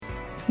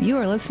You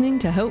are listening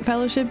to Hope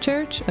Fellowship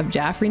Church of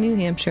Jaffrey, New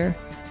Hampshire.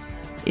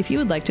 If you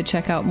would like to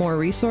check out more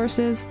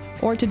resources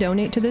or to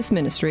donate to this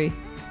ministry,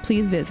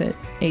 please visit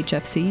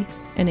hfcnh.org.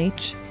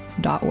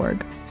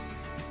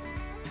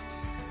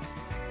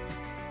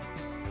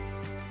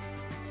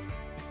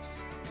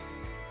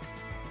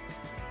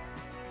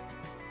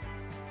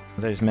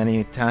 There's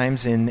many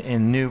times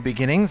in new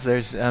beginnings,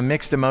 there's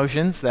mixed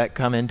emotions that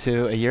come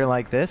into a year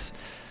like this.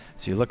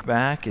 So you look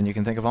back and you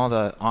can think of all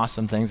the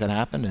awesome things that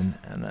happened,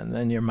 and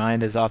then your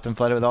mind is often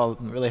flooded with all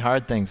really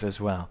hard things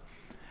as well.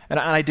 And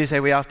I do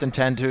say we often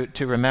tend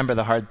to remember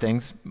the hard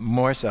things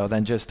more so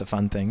than just the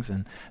fun things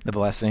and the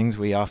blessings.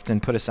 We often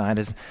put aside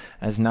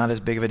as not as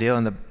big of a deal,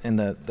 in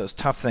those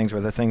tough things were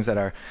the things that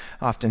are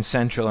often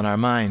central in our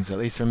minds. At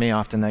least for me,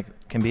 often that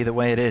can be the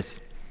way it is.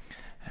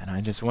 And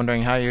I'm just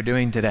wondering how you're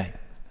doing today.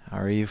 How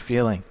are you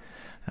feeling?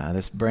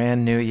 This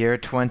brand new year,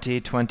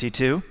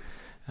 2022.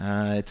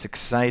 It's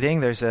exciting.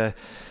 There's a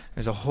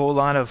whole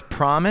lot of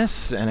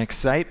promise and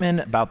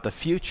excitement about the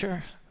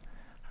future.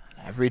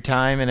 Every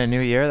time in a new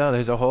year, though,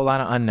 there's a whole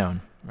lot of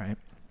unknown, right?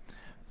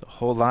 There's a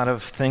whole lot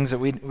of things that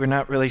we're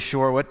not really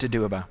sure what to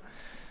do about.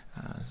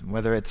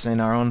 Whether it's in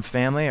our own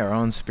family, our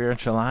own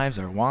spiritual lives,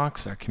 our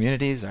walks, our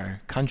communities,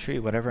 our country,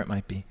 whatever it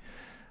might be.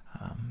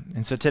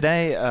 And so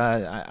today,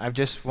 I've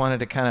just wanted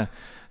to kind of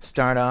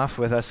start off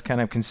with us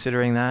kind of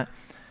considering that,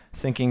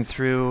 thinking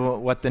through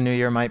what the new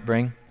year might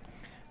bring.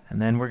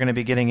 And then we're going to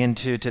be getting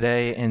into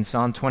today in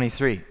Psalm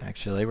 23,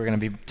 actually. We're going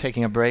to be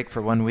taking a break for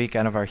 1 week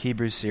out of our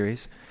Hebrews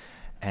series.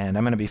 And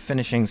I'm going to be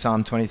finishing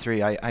Psalm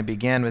 23. I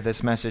began with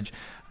this message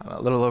a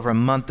little over a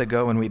month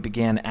ago when we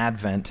began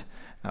Advent.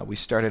 We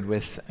started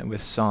with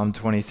Psalm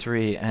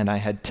 23, and I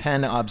had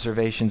 10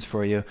 observations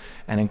for you,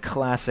 and in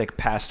classic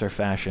pastor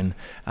fashion,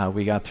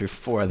 we got through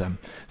 4 of them.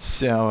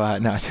 So,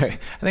 no, sorry,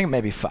 I think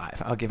maybe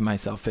 5. I'll give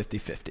myself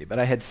 50-50. But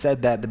I had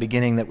said that at the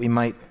beginning that we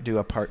might do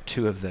a part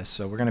 2 of this.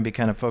 So we're going to be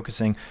kind of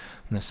focusing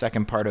on the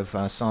second part of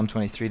Psalm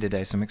 23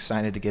 today, so I'm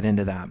excited to get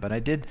into that. But I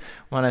did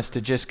want us to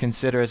just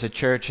consider as a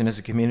church and as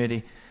a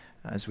community,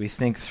 as we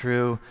think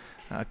through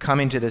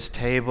coming to this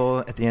table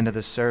at the end of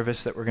the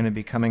service that we're going to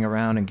be coming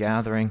around and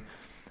gathering,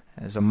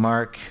 as a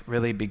mark,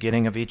 really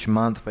beginning of each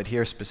month, but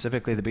here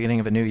specifically the beginning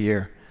of a new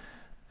year.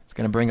 It's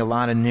going to bring a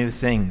lot of new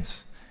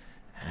things.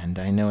 And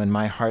I know in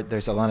my heart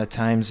there's a lot of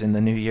times in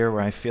the new year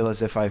where I feel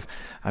as if I've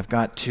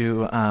got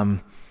to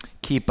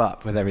keep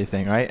up with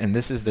everything, right? And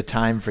this is the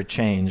time for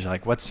change.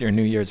 Like, what's your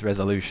New Year's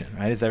resolution,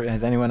 right?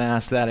 Has anyone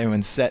asked that?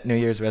 Anyone set New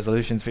Year's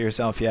resolutions for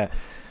yourself yet?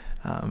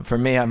 For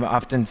me, I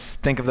often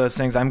think of those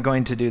things. I'm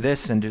going to do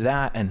this and do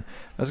that, and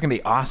those can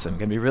be awesome,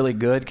 can be really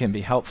good, can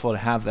be helpful to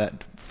have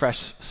that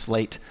fresh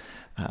slate,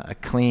 a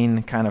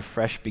clean kind of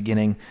fresh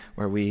beginning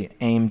where we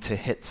aim to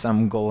hit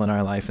some goal in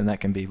our life, and that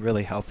can be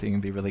really healthy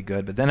and be really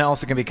good. But then it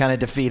also can be kind of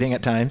defeating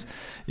at times.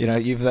 You know,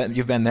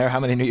 you've been there. How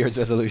many New Year's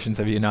resolutions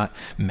have you not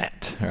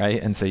met,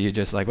 right? And so you're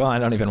just like, well, I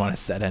don't even want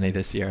to set any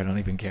this year. I don't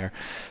even care.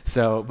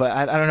 So, but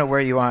I don't know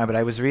where you are, but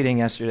I was reading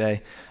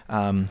yesterday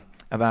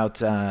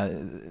about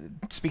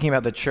speaking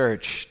about the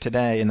church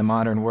today in the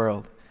modern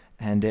world,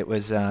 and it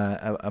was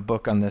a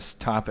book on this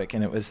topic,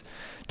 and it was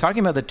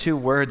talking about the 2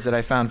 words that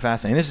I found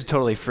fascinating. This is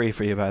totally free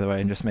for you, by the way.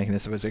 I'm just making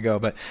this as I go,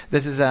 but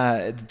this is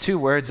the 2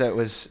 words that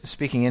was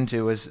speaking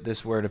into was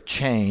this word of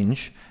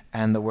change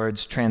and the word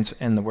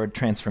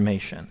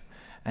transformation.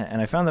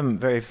 And I found them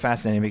very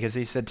fascinating because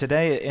he said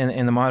today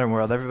in the modern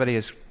world, everybody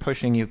is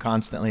pushing you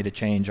constantly to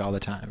change all the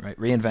time, right?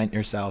 Reinvent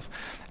yourself,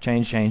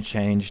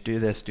 change, do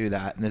this, do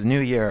that. And this new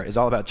year is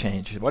all about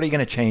change. What are you going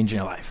to change in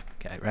your life?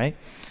 Okay, right?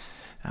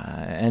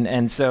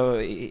 And so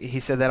he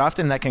said that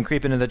often that can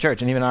creep into the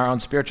church and even our own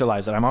spiritual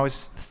lives, that I'm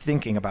always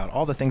thinking about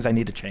all the things I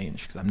need to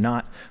change because I'm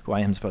not who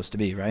I am supposed to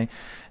be, right?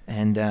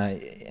 And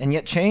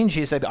yet change,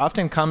 he said,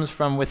 often comes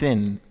from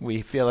within.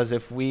 We feel as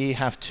if we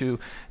have to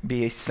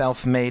be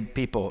self-made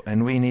people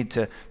and we need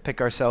to pick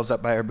ourselves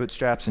up by our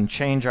bootstraps and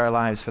change our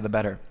lives for the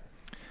better.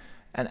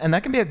 And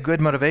that can be a good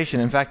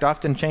motivation. In fact,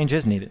 often change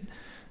is needed.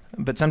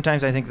 But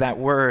sometimes I think that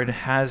word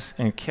has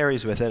and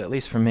carries with it, at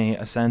least for me,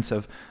 a sense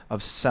of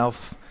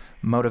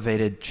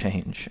self-motivated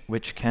change,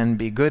 which can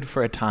be good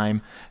for a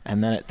time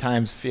and then at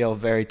times feel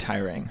very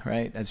tiring,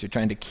 right? As you're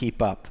trying to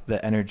keep up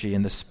the energy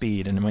and the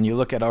speed. And when you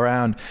look at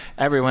around,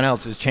 everyone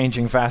else is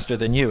changing faster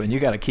than you, and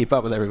you got to keep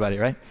up with everybody,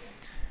 right?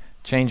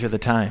 Change with the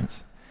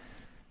times.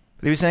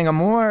 But he was saying a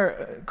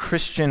more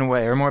Christian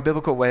way or more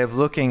biblical way of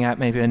looking at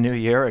maybe a new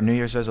year or New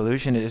Year's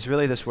resolution is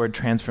really this word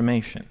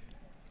transformation.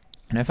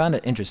 And I found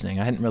it interesting.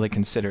 I hadn't really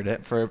considered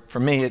it. For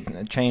me,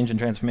 change and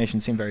transformation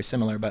seem very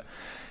similar, but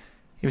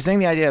he was saying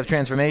the idea of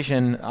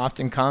transformation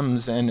often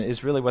comes and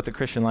is really what the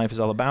Christian life is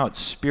all about,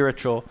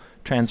 spiritual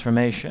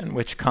transformation,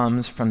 which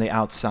comes from the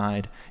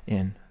outside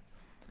in.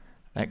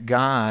 That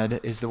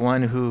God is the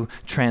one who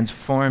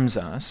transforms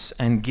us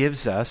and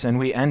gives us, and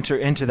we enter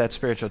into that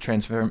spiritual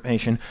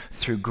transformation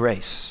through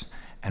grace,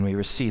 and we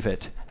receive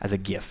it as a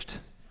gift.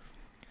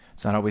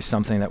 It's not always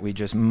something that we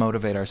just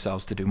motivate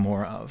ourselves to do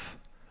more of.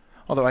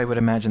 Although I would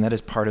imagine that is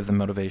part of the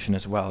motivation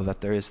as well,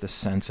 that there is this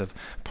sense of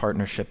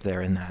partnership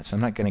there in that. So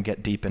I'm not going to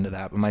get deep into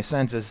that. But my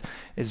sense is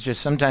just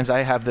sometimes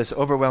I have this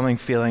overwhelming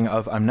feeling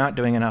of I'm not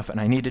doing enough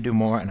and I need to do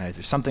more and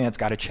there's something that's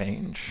got to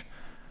change.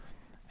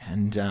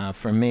 And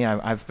for me,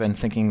 I've been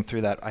thinking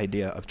through that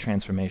idea of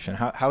transformation.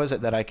 How is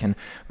it that I can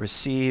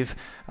receive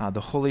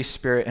the Holy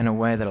Spirit in a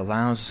way that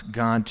allows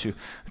God to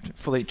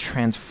fully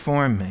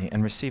transform me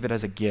and receive it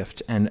as a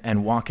gift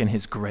and walk in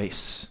His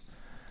grace?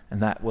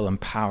 And that will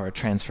empower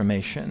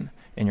transformation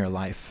in your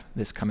life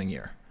this coming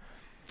year.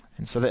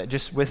 And so that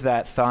just with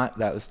that thought,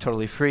 that was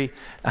totally free,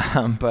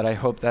 but I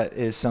hope that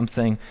is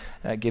something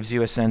that gives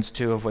you a sense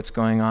too of what's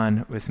going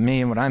on with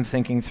me and what I'm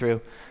thinking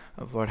through.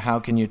 Of Lord, how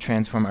can you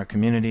transform our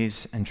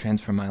communities and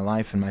transform my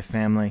life and my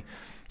family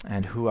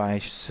and who I'm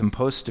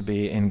supposed to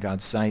be in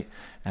God's sight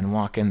and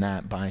walk in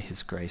that by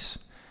His grace.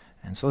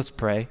 And so let's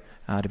pray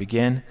to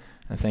begin.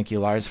 And thank you,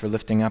 Lars, for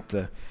lifting up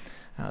the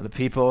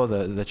people,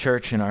 the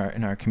church in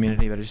our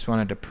community. But I just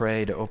wanted to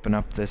pray to open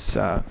up this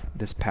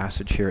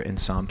passage here in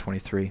Psalm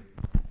 23.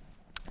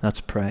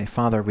 Let's pray.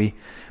 Father, we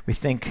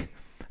think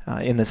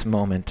in this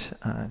moment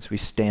as we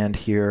stand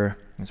here,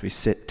 as we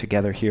sit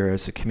together here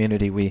as a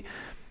community,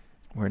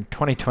 we're in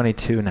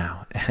 2022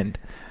 now, and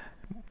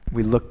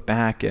we look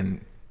back,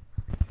 and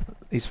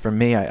at least for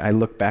me, I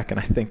look back and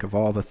I think of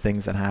all the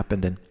things that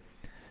happened, and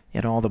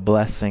yet all the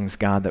blessings,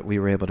 God, that we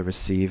were able to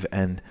receive,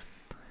 and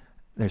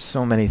there's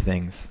so many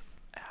things.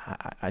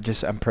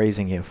 I'm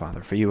praising you,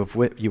 Father, for you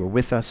were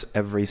with us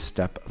every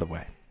step of the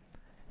way.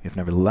 You've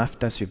never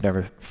left us. You've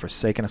never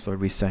forsaken us. Lord,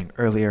 we sang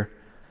earlier,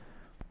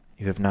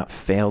 you have not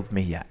failed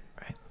me yet,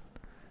 right?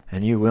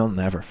 And you will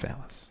never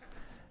fail us.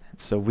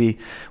 So we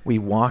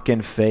walk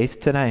in faith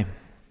today.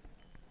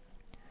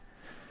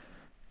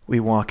 We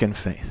walk in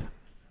faith.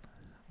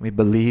 We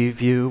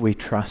believe you. We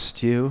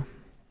trust you.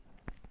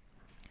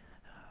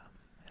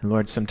 And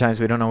Lord, sometimes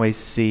we don't always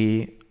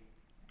see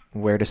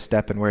where to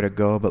step and where to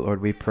go, but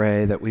Lord, we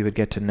pray that we would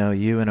get to know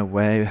you in a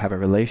way, have a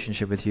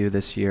relationship with you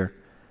this year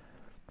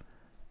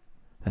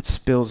that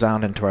spills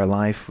out into our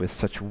life with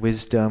such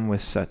wisdom,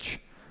 with such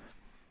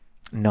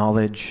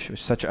knowledge, with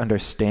such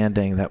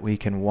understanding that we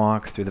can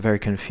walk through the very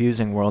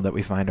confusing world that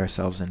we find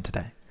ourselves in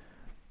today.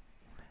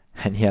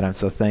 And yet I'm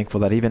so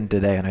thankful that even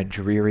today, on a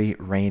dreary,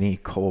 rainy,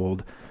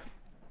 cold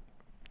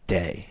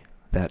day,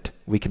 that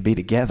we can be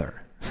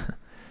together.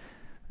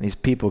 These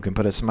people can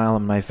put a smile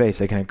on my face.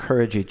 They can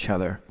encourage each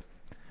other.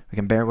 We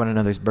can bear one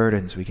another's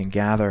burdens. We can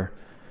gather,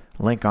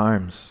 link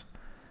arms,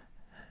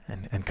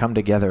 and come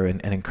together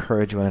and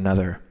encourage one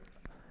another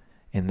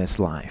in this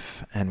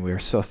life. And we're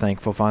so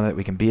thankful, Father, that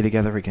we can be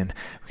together. We can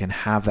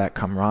have that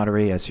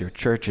camaraderie as your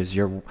church, as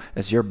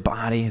your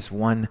body, as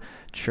one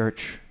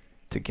church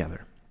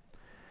together.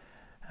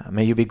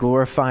 May you be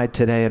glorified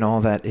today in all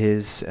that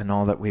is and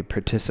all that we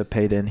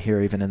participate in here,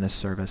 even in this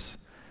service.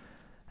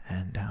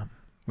 And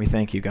we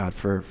thank you, God,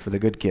 for the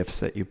good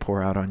gifts that you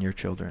pour out on your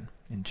children.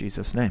 In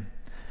Jesus' name,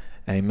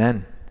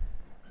 amen.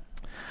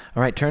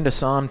 All right, turn to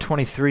Psalm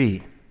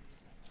 23.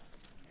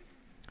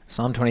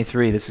 Psalm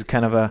 23, this is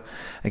kind of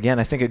again,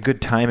 I think a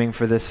good timing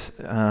for this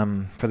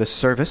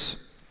service.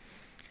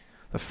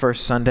 The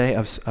first Sunday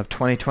of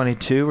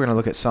 2022, we're going to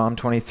look at Psalm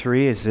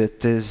 23 as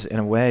it is, in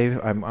a way,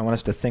 I want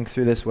us to think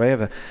through this way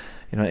of,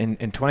 in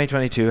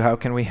 2022, how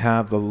can we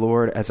have the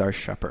Lord as our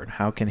shepherd?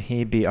 How can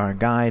He be our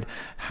guide?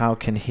 How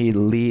can He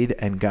lead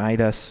and guide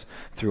us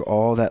through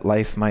all that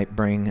life might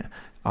bring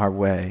our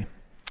way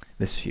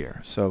this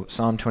year? So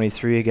Psalm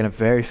 23, again, a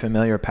very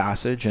familiar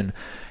passage, and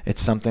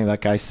it's something,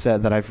 like I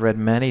said, that I've read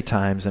many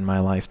times in my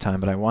lifetime,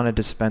 but I wanted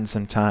to spend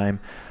some time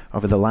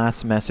over the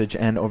last message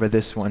and over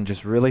this one,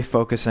 just really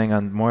focusing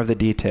on more of the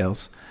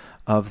details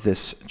of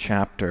this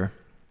chapter.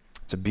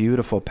 It's a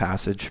beautiful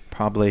passage,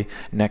 probably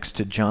next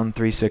to John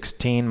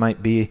 3:16,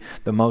 might be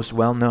the most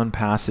well-known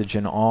passage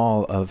in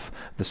all of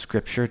the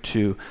Scripture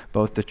to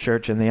both the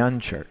church and the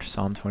unchurched.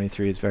 Psalm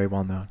 23 is very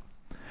well known.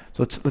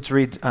 So let's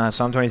read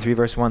Psalm 23,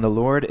 verse 1. The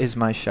Lord is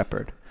my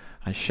shepherd,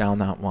 I shall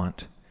not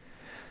want.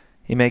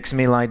 He makes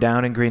me lie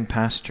down in green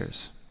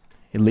pastures.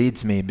 He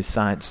leads me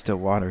beside still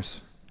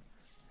waters.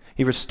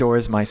 He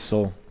restores my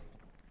soul.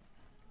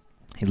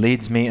 He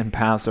leads me in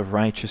paths of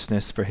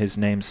righteousness for His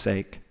name's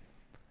sake.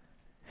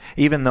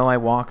 Even though I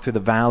walk through the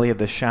valley of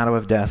the shadow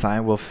of death,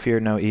 I will fear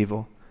no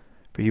evil,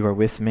 for you are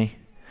with me.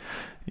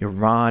 Your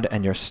rod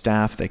and your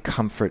staff, they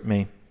comfort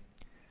me.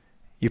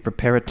 You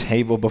prepare a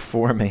table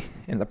before me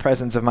in the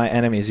presence of my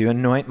enemies. You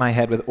anoint my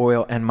head with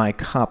oil, and my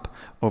cup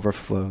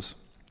overflows.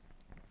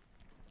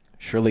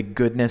 Surely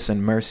goodness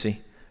and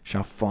mercy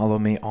shall follow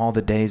me all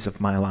the days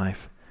of my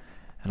life,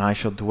 and I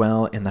shall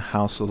dwell in the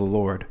house of the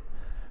Lord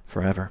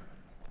forever.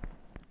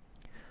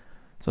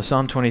 So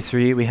Psalm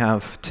 23, we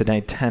have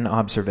today 10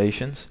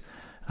 observations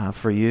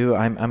for you.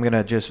 I'm going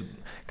to just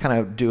kind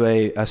of do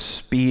a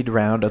speed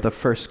round of the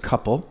first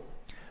couple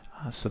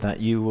so that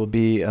you will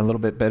be a little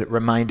bit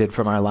reminded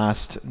from our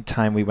last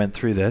time we went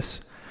through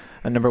this.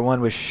 Number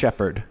one was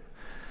shepherd.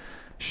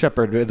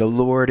 Shepherd, the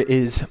Lord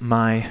is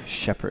my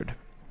shepherd.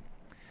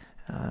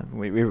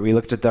 We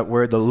looked at that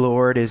word. The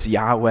Lord is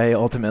Yahweh,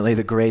 ultimately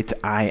the great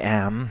I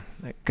am.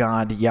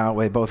 God,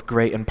 Yahweh, both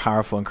great and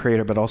powerful and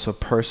creator, but also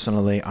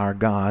personally our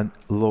God,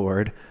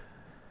 Lord,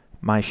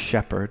 my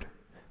shepherd.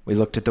 We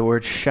looked at the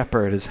word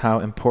shepherd as how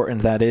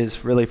important that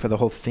is really for the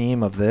whole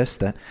theme of this,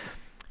 that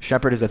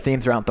shepherd is a theme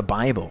throughout the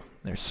Bible.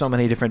 There's so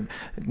many different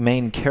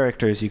main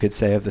characters, you could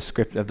say, of the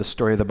script of the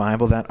story of the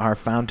Bible that are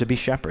found to be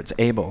shepherds.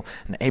 Abel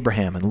and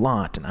Abraham and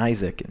Lot and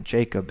Isaac and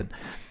Jacob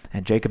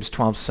and Jacob's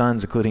 12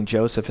 sons, including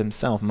Joseph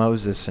himself,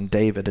 Moses and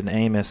David and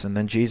Amos, and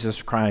then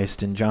Jesus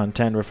Christ in John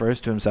 10 refers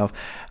to himself,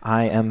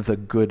 I am the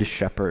good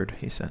shepherd,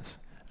 he says.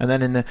 And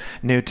then in the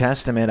New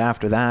Testament,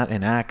 after that,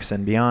 in Acts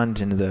and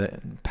beyond, in the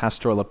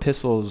pastoral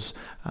epistles,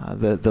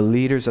 the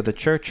leaders of the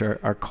church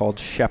are called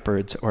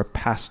shepherds or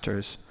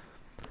pastors.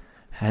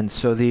 And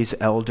so these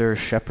elder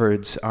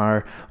shepherds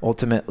are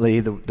ultimately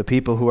the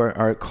people who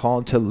are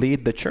called to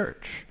lead the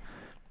church.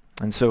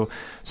 And so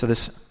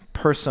this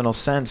personal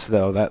sense,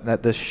 though,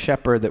 that this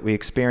shepherd that we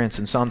experience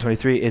in Psalm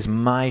 23 is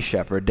my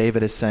shepherd.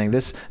 David is saying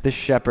this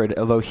shepherd,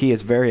 although he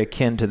is very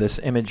akin to this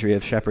imagery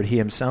of shepherd, he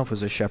himself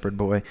was a shepherd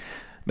boy.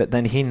 But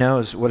then he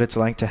knows what it's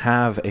like to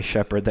have a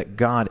shepherd, that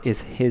God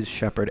is his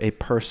shepherd, a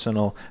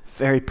personal,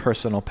 very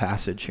personal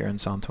passage here in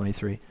Psalm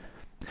 23.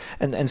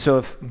 And so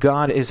if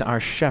God is our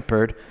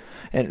shepherd,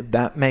 and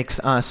that makes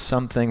us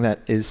something that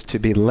is to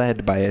be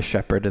led by a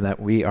shepherd, and that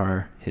we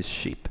are his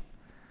sheep.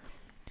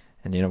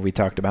 And, we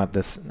talked about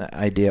this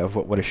idea of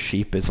what a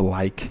sheep is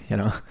like,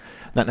 not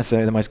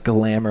necessarily the most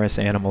glamorous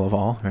animal of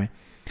all, right?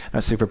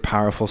 Not super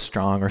powerful,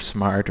 strong, or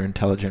smart, or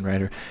intelligent,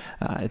 right? Or,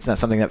 it's not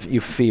something that you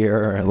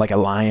fear, or like a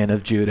lion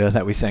of Judah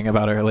that we sang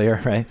about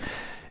earlier, right?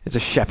 It's a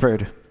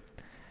shepherd.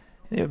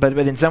 But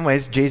in some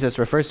ways, Jesus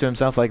refers to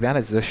himself like that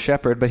as the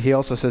shepherd, but he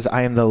also says,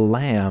 I am the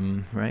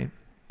lamb, right?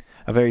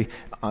 A very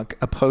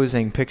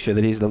opposing picture,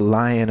 that he's the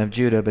lion of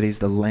Judah, but he's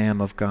the lamb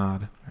of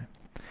God. Right?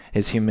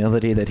 His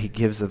humility that he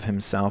gives of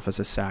himself as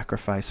a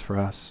sacrifice for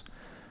us.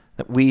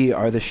 That we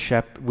are the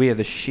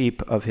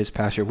sheep of his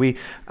pasture. We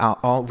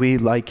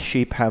like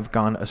sheep have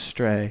gone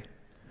astray.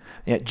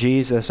 Yet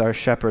Jesus, our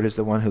shepherd, is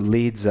the one who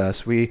leads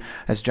us. We,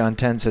 as John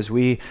 10 says,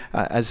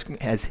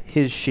 as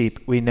his sheep,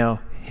 we know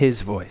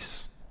his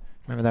voice.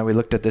 Remember that we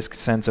looked at this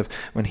sense of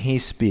when he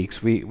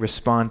speaks, we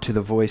respond to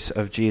the voice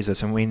of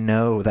Jesus, and we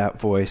know that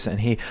voice,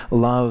 and he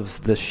loves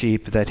the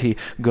sheep, that he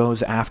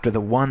goes after the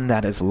one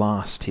that is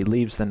lost. He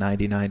leaves the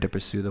 99 to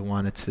pursue the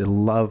one. It's the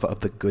love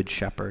of the good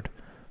shepherd.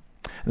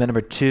 And then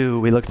number 2,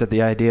 we looked at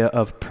the idea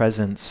of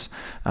presence,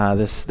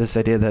 this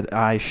idea that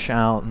I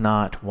shall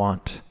not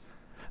want.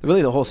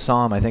 Really the whole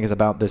psalm, I think, is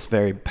about this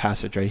very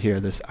passage right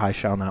here, this I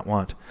shall not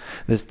want.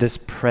 This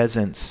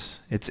presence,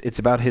 it's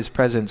about his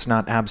presence,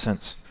 not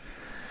absence.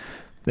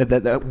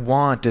 That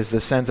want is the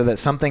sense of that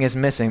something is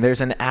missing.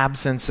 There's an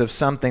absence of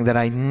something that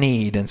I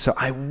need, and so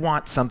I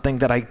want something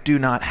that I do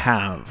not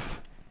have.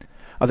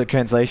 Other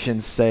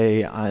translations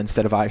say,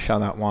 instead of I shall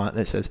not want,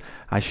 it says,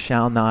 I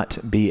shall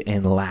not be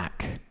in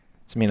lack.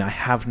 I mean, I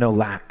have no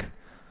lack.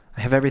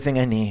 I have everything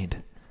I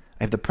need.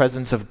 I have the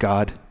presence of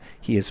God.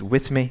 He is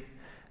with me.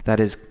 That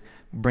is,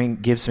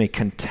 gives me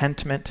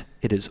contentment.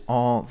 It is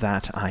all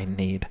that I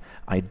need.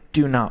 I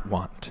do not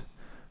want,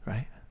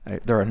 right?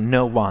 There are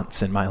no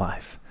wants in my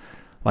life.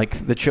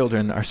 Like the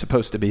children are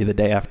supposed to be the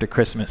day after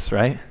Christmas,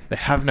 right? They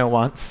have no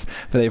wants,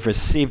 but they've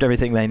received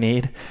everything they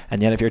need.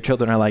 And yet if your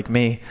children are like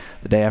me,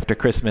 the day after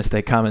Christmas,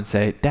 they come and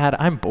say, Dad,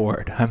 I'm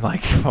bored. I'm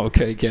like,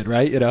 okay, kid,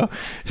 right?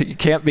 You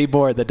can't be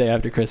bored the day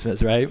after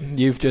Christmas, right?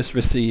 You've just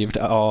received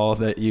all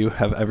that you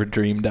have ever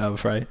dreamed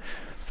of, right?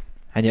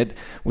 And yet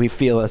we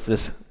feel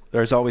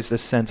there's always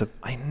this sense of,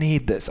 I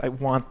need this, I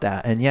want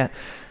that. And yet,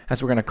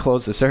 as we're going to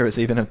close the service,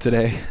 even of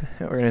today,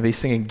 we're going to be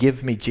singing,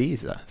 Give Me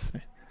Jesus,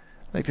 right?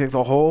 Like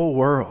the whole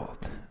world,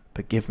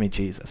 but give me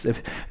Jesus.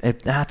 If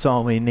that's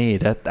all we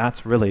need,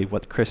 that's really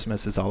what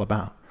Christmas is all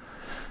about.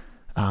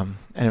 And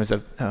it was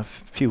a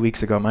few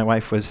weeks ago, my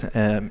wife was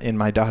in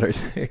my daughter's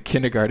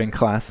kindergarten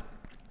class,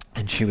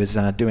 and she was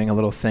doing a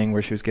little thing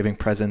where she was giving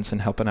presents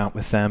and helping out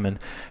with them and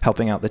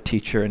helping out the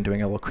teacher and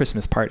doing a little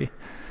Christmas party.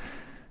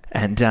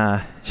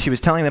 And she was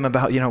telling them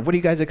about, what are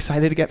you guys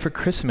excited to get for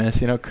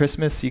Christmas?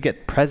 Christmas, you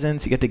get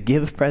presents, you get to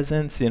give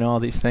presents, all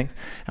these things.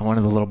 And one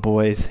of the little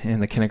boys in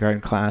the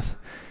kindergarten class,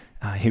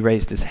 he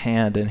raised his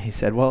hand and he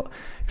said, well,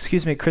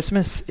 excuse me,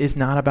 Christmas is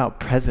not about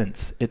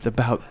presents. It's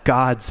about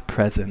God's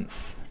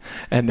presence.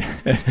 And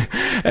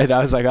I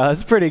was like, oh,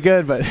 that's pretty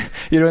good. But,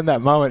 in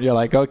that moment, you're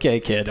like,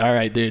 okay, kid, all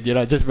right, dude,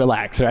 just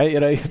relax, right?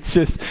 It's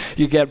just,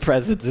 you get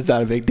presents. It's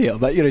not a big deal.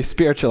 But,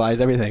 spiritualize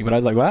everything. But I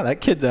was like, wow,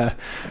 that kid's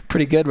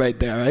pretty good right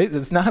there, right?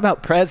 It's not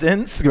about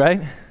presents,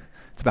 right?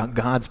 It's about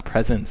God's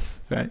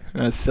presence, right?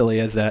 As silly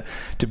as that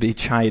to be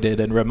chided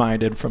and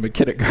reminded from a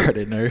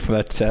kindergartner,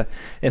 but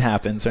it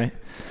happens, right?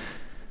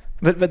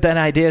 But that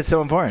idea is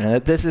so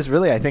important. This is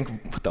really, I think,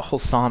 what the whole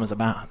psalm is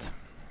about.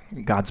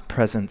 God's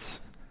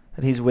presence.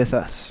 That he's with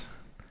us,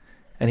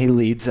 and he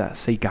leads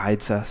us, he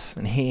guides us,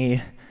 and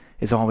he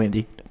is all we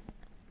need.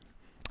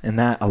 And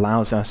that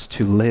allows us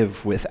to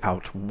live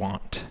without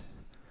want.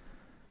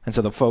 And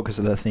so the focus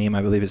of the theme,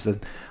 I believe, is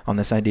on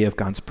this idea of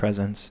God's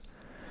presence.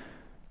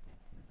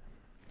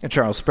 And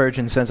Charles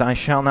Spurgeon says, I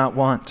shall not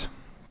want,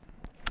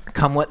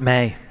 come what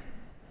may.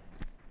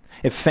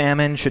 If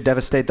famine should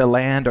devastate the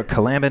land or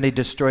calamity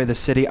destroy the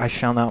city, I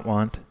shall not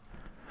want.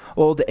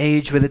 Old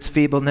age with its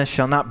feebleness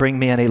shall not bring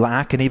me any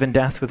lack, and even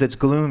death with its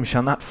gloom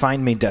shall not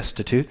find me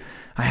destitute.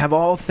 I have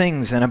all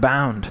things and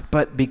abound,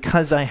 but not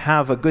because I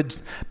have a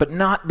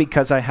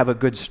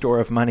good store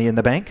of money in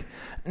the bank,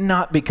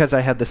 not because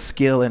I have the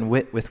skill and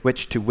wit with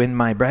which to win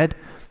my bread,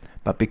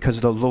 but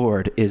because the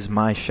Lord is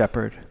my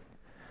shepherd.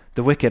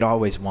 The wicked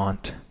always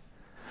want,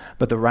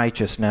 but the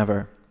righteous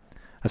never.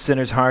 A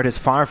sinner's heart is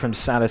far from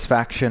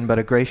satisfaction, but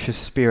a gracious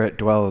spirit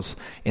dwells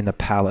in the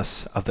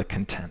palace of the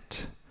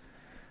content.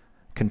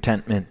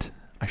 Contentment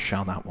I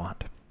shall not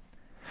want.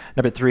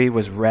 Number 3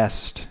 was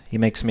rest. He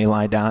makes me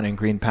lie down in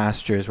green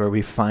pastures where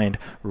we find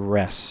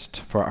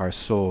rest for our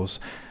souls.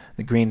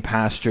 The green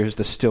pastures,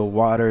 the still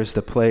waters,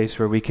 the place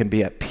where we can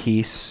be at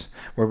peace,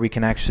 where we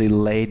can actually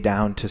lay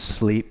down to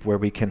sleep, where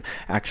we can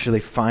actually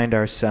find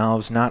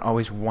ourselves not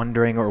always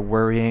wondering or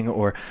worrying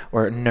or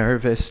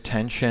nervous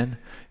tension,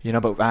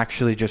 but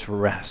actually just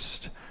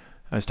rest.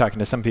 I was talking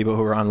to some people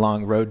who were on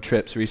long road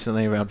trips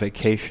recently around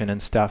vacation and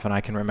stuff, and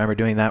I can remember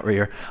doing that where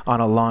you're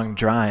on a long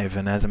drive,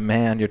 and as a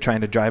man, you're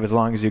trying to drive as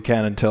long as you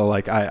can until,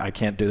 I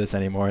can't do this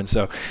anymore. And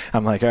so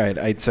I'm like, all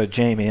right, so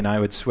Jamie and I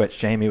would switch.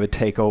 Jamie would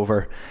take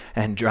over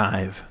and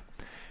drive.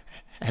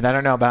 And I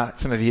don't know about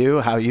some of you,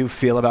 how you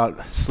feel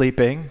about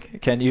sleeping.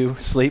 Can you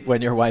sleep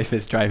when your wife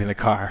is driving the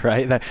car,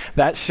 right?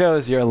 That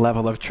shows your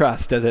level of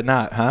trust, does it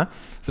not, huh?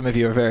 Some of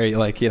you are very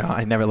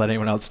I never let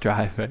anyone else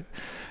drive, right?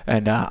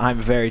 And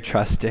I'm very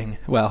trusting,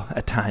 well,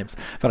 at times.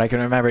 But I can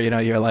remember,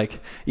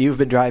 you've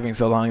been driving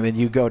so long, then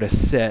you go to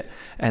sit,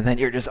 and then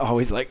you're just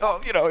always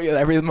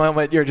every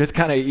moment you're just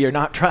you're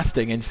not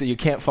trusting, and so you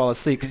can't fall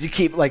asleep because you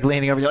keep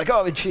leaning over. You're like,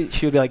 oh, and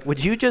she would be like,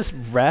 would you just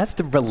rest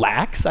and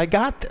relax? I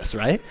got this,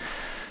 right?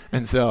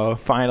 And so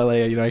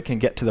finally, I can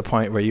get to the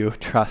point where you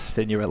trust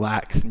and you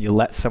relax and you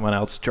let someone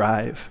else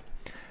drive.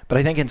 But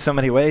I think in so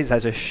many ways,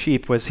 as a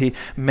sheep, as he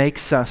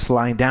makes us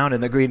lie down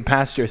in the green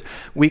pastures,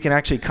 we can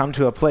actually come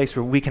to a place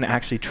where we can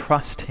actually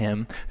trust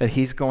him, that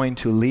he's going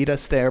to lead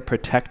us there,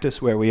 protect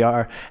us where we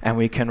are, and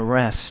we can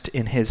rest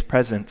in his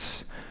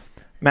presence.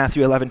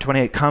 Matthew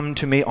 11:28, come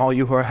to me, all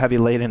you who are heavy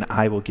laden,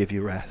 I will give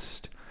you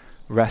rest.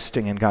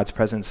 Resting in God's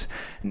presence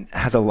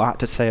has a lot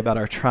to say about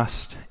our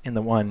trust in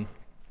the one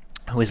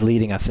who is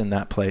leading us in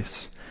that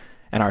place,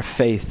 and our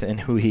faith in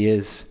who he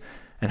is,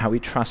 and how we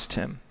trust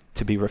him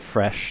to be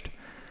refreshed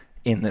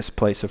in this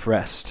place of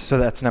rest. So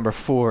that's number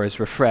 4, is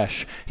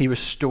refresh. He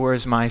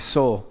restores my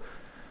soul.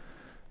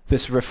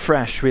 This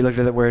refresh, we looked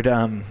at the word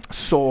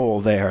soul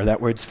there. That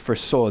word for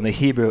soul in the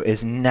Hebrew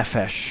is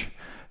nephesh.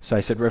 So I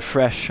said,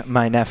 refresh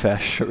my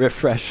nephesh,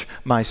 refresh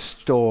my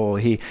soul.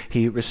 He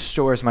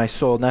restores my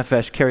soul.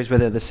 Nephesh carries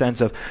with it the sense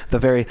of the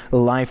very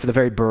life, the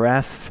very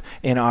breath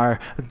in our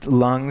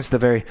lungs, the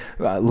very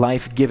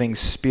life-giving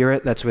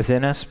spirit that's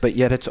within us, but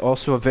yet it's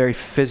also a very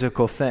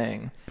physical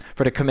thing.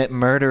 For to commit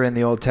murder in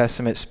the Old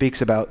Testament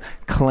speaks about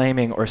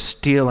claiming or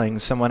stealing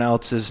someone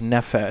else's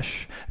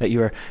nephesh, that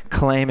you are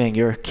claiming,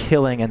 you're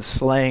killing and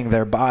slaying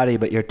their body,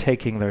 but you're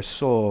taking their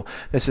soul.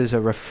 This is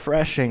a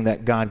refreshing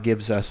that God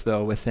gives us,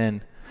 though,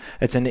 within.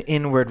 It's an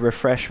inward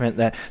refreshment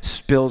that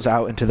spills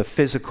out into the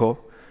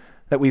physical,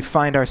 that we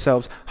find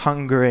ourselves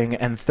hungering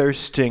and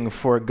thirsting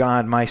for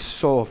God. My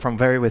soul from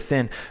very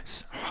within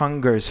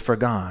hungers for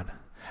God.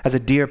 As a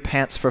deer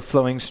pants for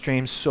flowing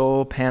streams,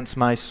 so pants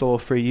my soul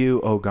for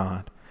you, O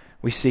God.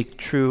 We seek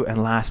true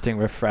and lasting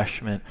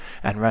refreshment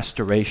and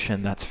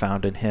restoration that's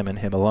found in him and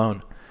him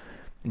alone.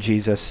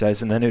 Jesus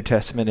says in the New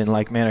Testament in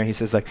like manner, he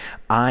says,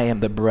 I am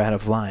the bread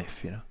of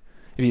life.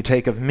 If you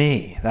take of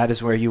me, that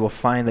is where you will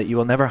find that you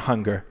will never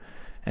hunger,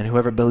 and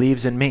whoever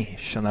believes in me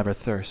shall never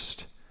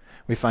thirst.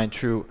 We find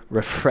true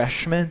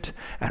refreshment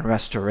and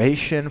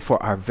restoration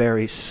for our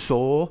very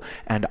soul,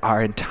 and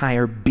our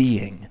entire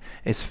being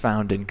is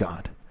found in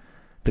God.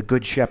 The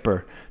Good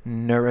Shepherd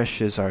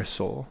nourishes our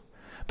soul.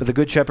 But the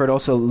Good Shepherd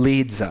also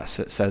leads us,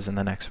 it says in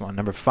the next one.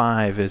 Number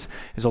 5 is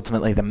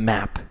ultimately the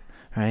map,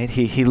 right?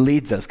 He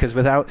leads us, because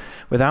without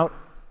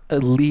a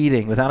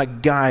leading, without a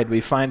guide, we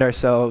find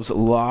ourselves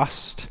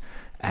lost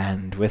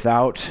and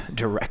without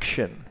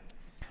direction.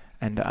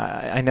 And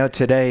I know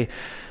today,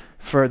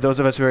 for those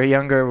of us who are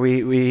younger,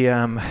 we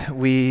are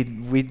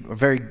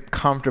very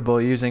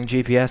comfortable using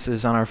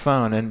GPSs on our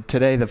phone. And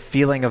today, the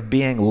feeling of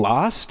being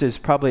lost is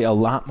probably a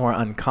lot more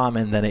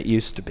uncommon than it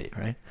used to be,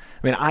 right?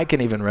 I mean, I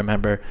can even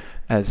remember,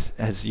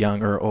 as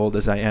young or old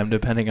as I am,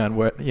 depending on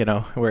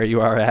where you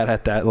are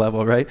at that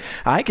level, right?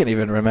 I can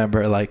even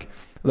remember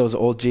those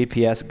old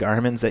GPS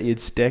Garmins that you'd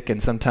stick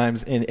and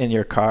sometimes in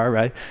your car,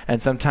 right?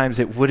 And sometimes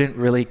it wouldn't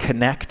really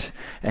connect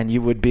and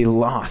you would be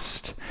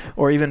lost.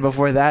 Or even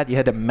before that, you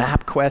had to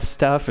MapQuest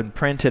stuff and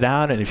print it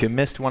out, and if you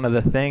missed one of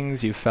the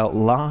things, you felt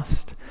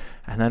lost.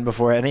 And then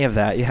before any of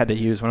that, you had to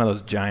use one of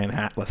those giant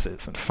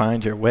atlases and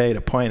find your way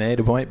to point A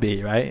to point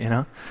B,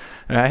 right?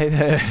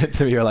 Right?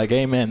 So you're like,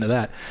 amen to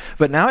that.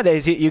 But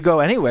nowadays, you go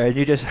anywhere, and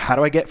you just, how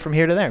do I get from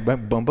here to there?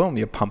 Boom, boom, boom.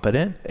 You pump it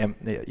in, and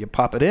you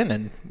pop it in,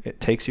 and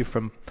it takes you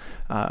from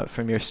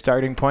your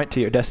starting point to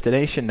your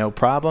destination, no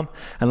problem.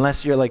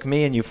 Unless you're like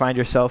me and you find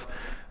yourself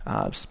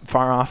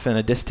far off in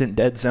a distant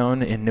dead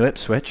zone in New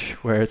Ipswich,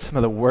 where it's some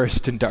of the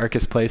worst and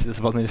darkest places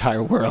of the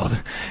entire world.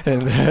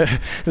 And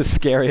the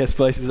scariest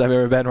places I've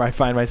ever been, where I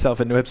find myself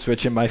in New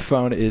Ipswich and my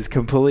phone is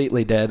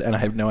completely dead and I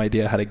have no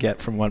idea how to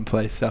get from one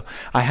place. So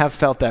I have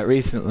felt that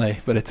recently,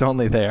 but it's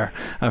only there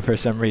for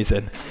some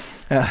reason.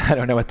 I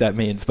don't know what that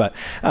means, but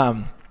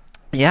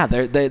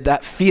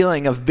that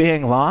feeling of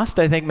being lost,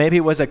 I think maybe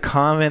was a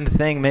common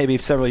thing maybe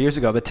several years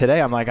ago. But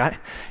today I'm like,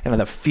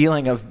 the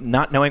feeling of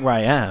not knowing where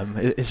I am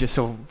is just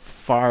so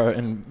far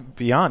and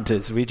beyond.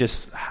 Is we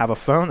just have a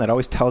phone that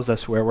always tells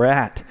us where we're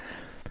at.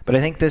 But I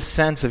think this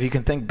sense of, you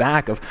can think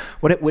back of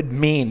what it would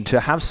mean to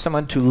have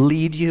someone to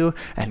lead you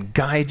and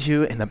guide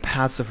you in the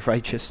paths of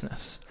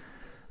righteousness.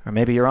 Or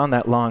maybe you're on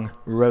that long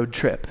road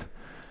trip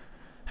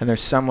and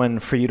there's someone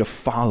for you to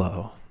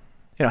follow.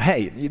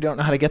 Hey, you don't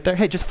know how to get there?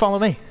 Hey, just follow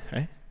me,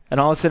 right? And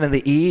all of a sudden,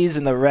 the ease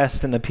and the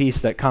rest and the peace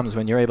that comes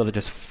when you're able to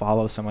just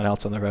follow someone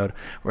else on the road.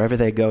 Wherever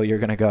they go, you're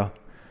going to go.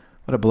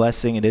 What a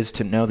blessing it is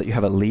to know that you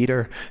have a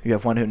leader, you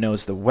have one who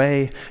knows the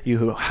way,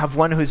 you have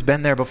one who's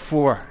been there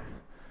before.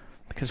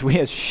 Because we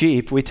as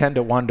sheep, we tend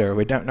to wander.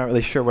 We're not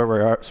really sure where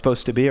we're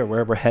supposed to be or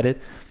where we're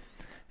headed.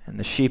 And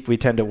the sheep, we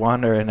tend to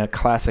wander. In a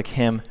classic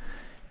hymn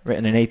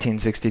written in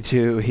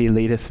 1862, He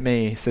leadeth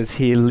me. He says,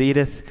 He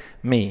leadeth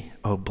me,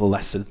 oh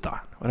blessed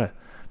thought. What a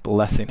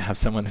blessing to have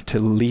someone to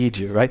lead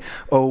you, right?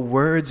 Oh,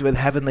 words with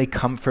heavenly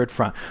comfort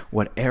front.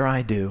 Whate'er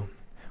I do,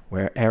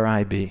 where'er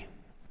I be,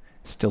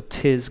 still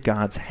 'tis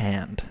God's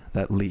hand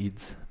that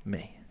leads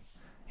me.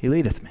 He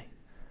leadeth me.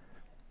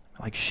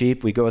 Like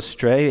sheep, we go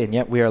astray, and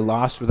yet we are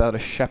lost without a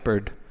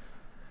shepherd.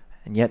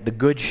 And yet the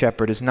good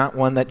shepherd is not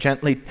one that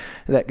gently,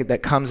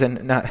 that comes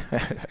and not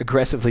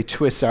aggressively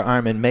twists our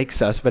arm and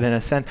makes us, but in a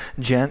sense,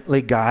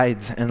 gently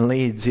guides and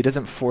leads. He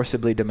doesn't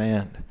forcibly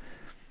demand.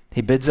 He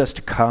bids us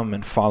to come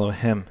and follow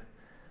him.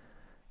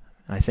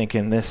 I think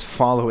in this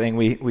following,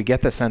 we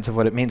get the sense of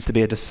what it means to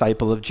be a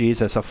disciple of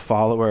Jesus, a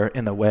follower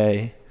in the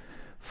way.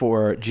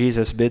 For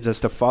Jesus bids us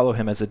to follow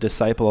him as a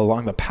disciple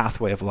along the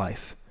pathway of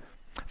life.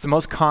 It's the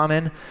most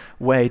common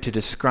way to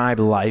describe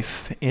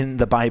life in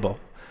the Bible,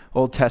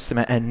 Old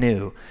Testament and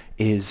New,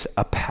 is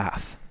a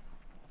path.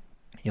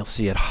 You'll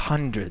see it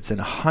hundreds and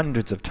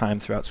hundreds of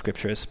times throughout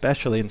Scripture,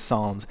 especially in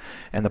Psalms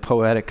and the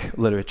poetic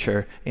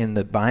literature in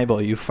the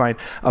Bible. You find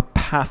a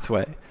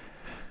pathway,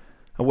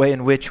 a way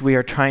in which we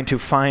are trying to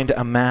find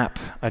a map,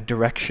 a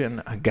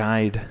direction, a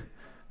guide,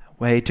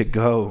 a way to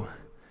go.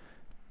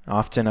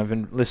 Often I've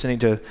been listening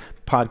to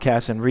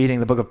podcasts and reading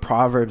the book of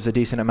Proverbs a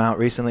decent amount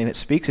recently, and it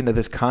speaks into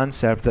this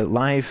concept that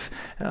life,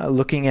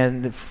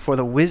 looking for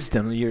the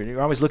wisdom,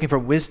 you're always looking for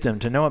wisdom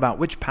to know about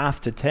which path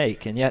to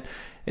take, and yet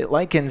it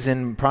likens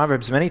in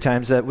Proverbs many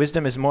times that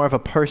wisdom is more of a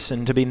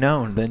person to be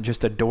known than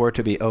just a door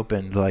to be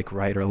opened, like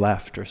right or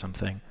left or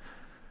something.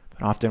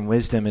 But often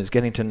wisdom is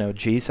getting to know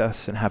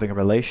Jesus and having a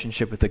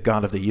relationship with the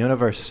God of the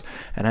universe.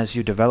 And as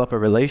you develop a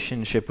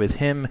relationship with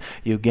him,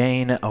 you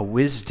gain a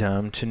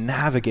wisdom to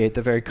navigate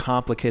the very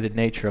complicated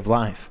nature of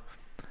life.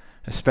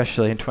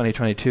 Especially in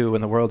 2022,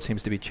 when the world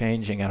seems to be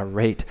changing at a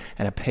rate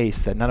and a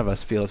pace that none of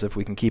us feel as if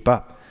we can keep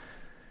up.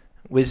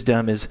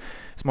 Wisdom is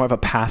more of a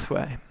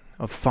pathway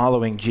of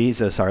following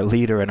Jesus, our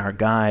leader and our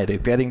guide,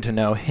 of getting to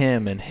know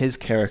him and his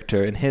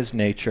character and his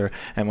nature.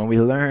 And when we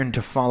learn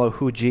to follow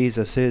who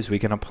Jesus is, we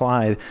can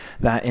apply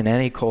that in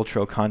any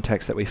cultural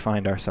context that we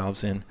find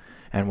ourselves in,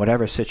 and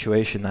whatever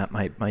situation that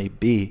might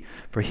be,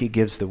 for he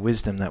gives the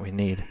wisdom that we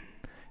need.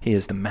 He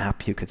is the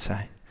map, you could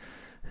say.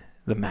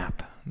 The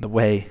map, the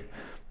way,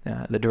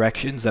 the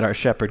directions that our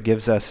shepherd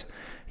gives us.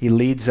 He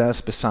leads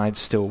us beside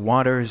still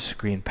waters,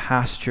 green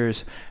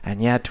pastures,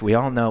 and yet we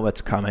all know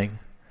what's coming.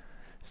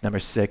 Number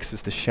 6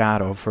 is the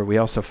shadow, for we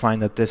also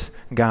find that this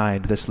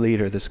guide, this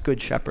leader, this good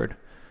shepherd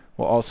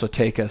will also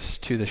take us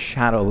to the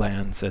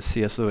shadowlands, as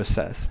C.S. Lewis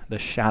says, the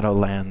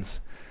shadowlands,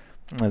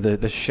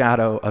 the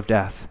shadow of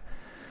death,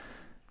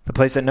 the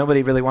place that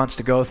nobody really wants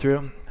to go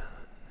through,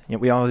 yet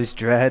we always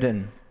dread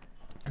and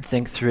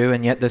think through,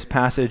 and yet this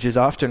passage is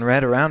often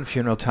read around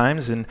funeral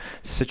times in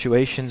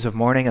situations of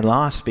mourning and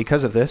loss.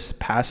 Because of this,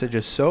 passage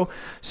is so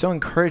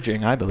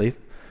encouraging, I believe.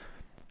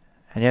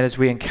 And yet as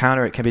we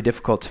encounter it, it can be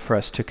difficult for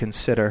us to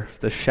consider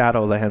the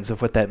shadowlands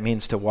of what that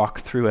means to walk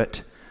through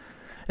it.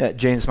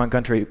 James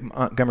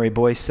Montgomery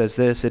Boyce says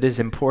this: it is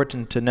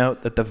important to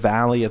note that the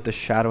valley of the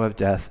shadow of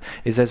death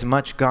is as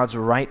much God's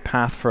right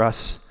path for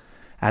us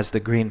as the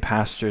green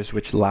pastures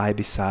which lie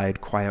beside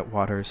quiet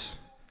waters.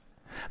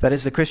 That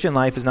is, the Christian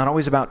life is not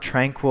always about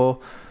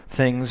tranquil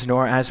things,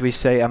 nor, as we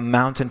say, a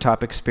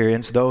mountaintop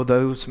experience, though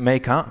those may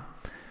come.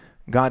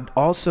 God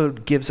also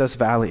gives us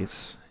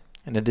valleys.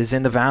 And it is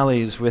in the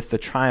valleys with the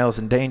trials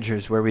and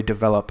dangers where we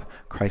develop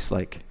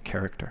Christ-like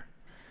character.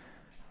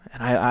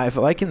 And I've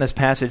likened this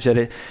passage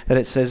that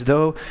it says,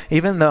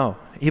 even though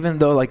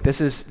like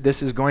this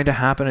is going to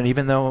happen, and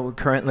even though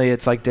currently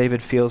it's like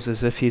David feels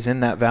as if he's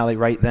in that valley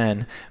right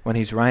then when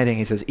he's writing,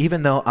 he says,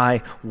 even though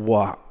I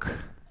walk.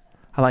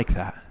 I like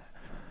that.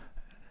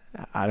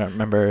 I don't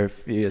remember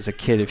as a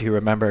kid, if you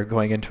remember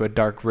going into a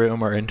dark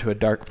room or into a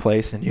dark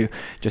place and you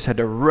just had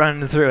to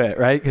run through it,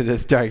 right? Because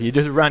it's dark. You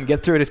just run,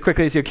 get through it as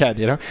quickly as you can,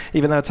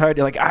 Even though it's hard,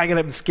 you're like,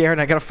 I'm scared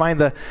and I got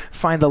to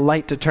find the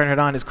light to turn it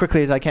on as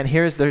quickly as I can.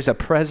 There's a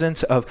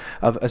presence of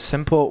a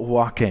simple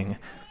walking.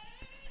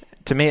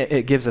 To me,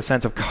 it gives a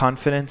sense of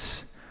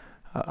confidence,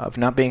 of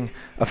not being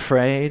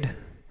afraid.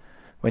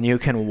 When you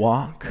can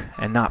walk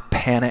and not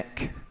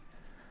panic,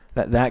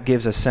 that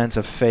gives a sense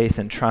of faith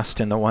and trust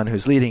in the one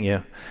who's leading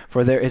you.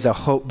 For there is a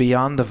hope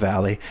beyond the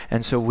valley,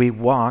 and so we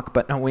walk,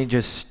 but don't we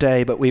just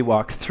stay, but we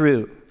walk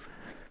through.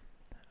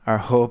 Our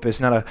hope is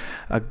not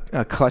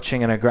a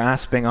clutching and a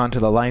grasping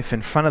onto the life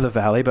in front of the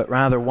valley, but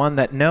rather one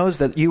that knows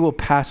that you will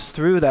pass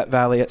through that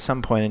valley at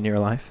some point in your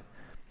life.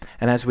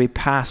 And as we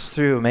pass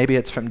through, maybe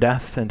it's from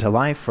death into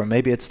life, or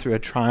maybe it's through a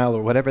trial,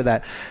 or whatever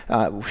that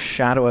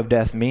shadow of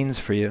death means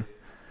for you,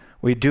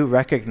 we do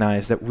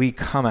recognize that we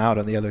come out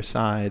on the other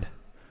side.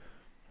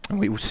 And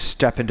we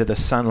step into the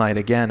sunlight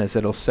again, as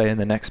it'll say in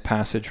the next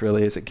passage,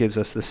 really, as it gives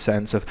us the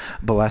sense of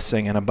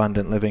blessing and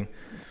abundant living.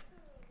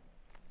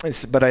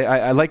 But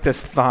I like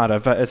this thought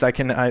of,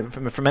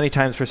 for many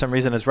times, for some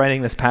reason, as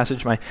writing this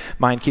passage, my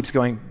mind keeps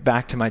going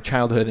back to my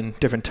childhood in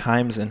different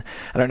times. And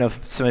I don't know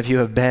if some of you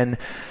have been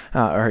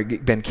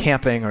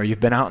camping, or you've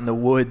been out in the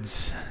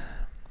woods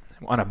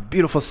on a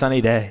beautiful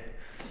sunny day.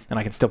 And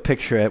I can still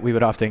picture it. We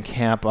would often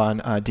camp on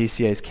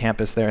DCA's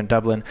campus there in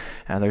Dublin,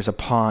 and there's a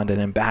pond, and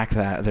then back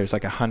that, there's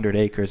like 100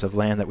 acres of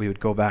land that we would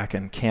go back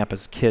and camp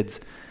as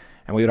kids.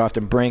 And we would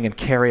often bring and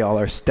carry all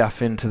our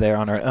stuff into there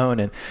on our own.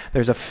 And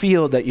there's a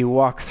field that you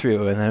walk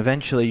through, and then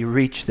eventually you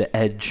reach the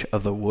edge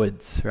of the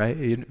woods, right?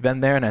 You've been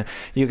there, and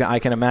I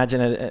can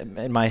imagine it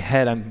in my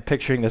head. I'm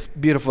picturing this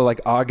beautiful, like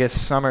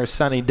August, summer,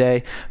 sunny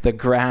day. The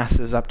grass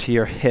is up to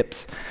your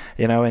hips,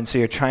 and so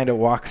you're trying to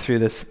walk through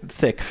this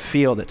thick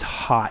field. It's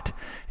hot.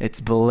 It's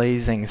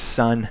blazing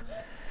sun.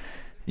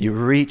 You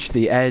reach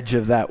the edge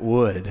of that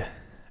wood,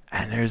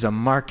 and there's a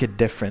marked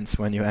difference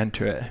when you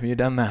enter it. Have you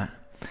done that?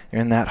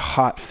 You're in that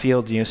hot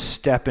field, and you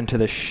step into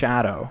the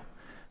shadow,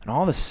 and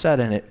all of a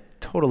sudden it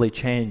totally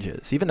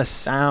changes. Even the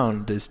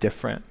sound is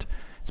different.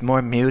 It's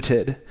more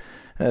muted.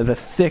 The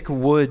thick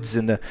woods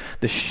and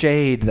the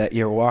shade that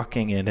you're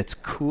walking in, it's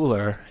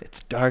cooler,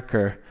 it's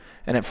darker,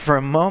 and for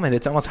a moment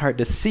it's almost hard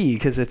to see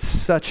because it's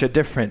such a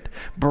different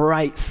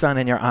bright sun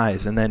in your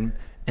eyes, and then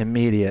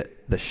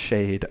immediate the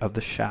shade of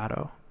the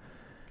shadow.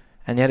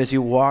 And yet as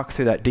you walk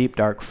through that deep,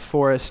 dark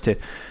forest, it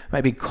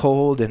might be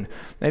cold and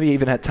maybe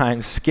even at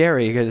times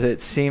scary because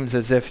it seems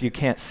as if you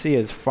can't see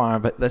as far,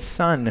 but the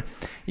sun,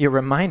 you're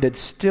reminded,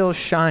 still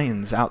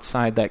shines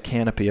outside that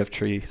canopy of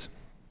trees.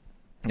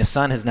 The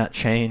sun has not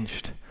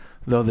changed,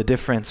 though the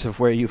difference of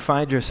where you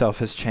find yourself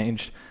has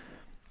changed.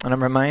 And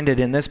I'm reminded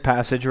in this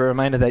passage, we're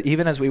reminded that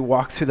even as we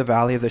walk through the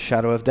valley of the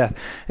shadow of death,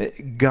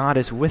 God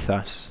is with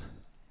us.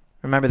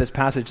 Remember, this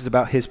passage is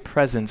about his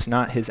presence,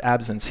 not his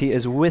absence. He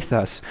is with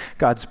us,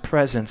 God's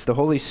presence, the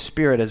Holy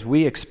Spirit as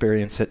we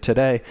experience it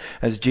today.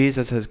 As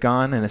Jesus has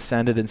gone and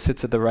ascended and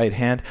sits at the right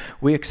hand,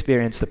 we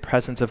experience the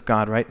presence of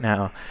God right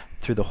now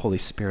through the Holy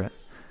Spirit.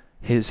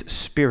 His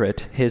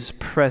Spirit, his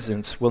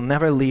presence will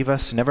never leave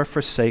us, never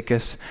forsake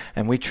us,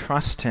 and we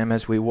trust him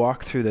as we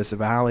walk through this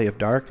valley of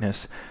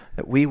darkness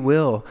that we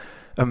will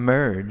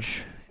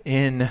emerge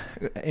in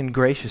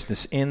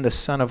graciousness, in the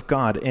Son of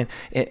God. And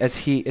as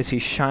he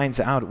shines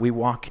out, we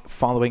walk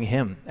following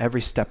him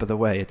every step of the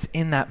way. It's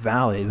in that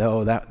valley,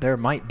 though, that there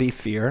might be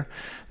fear.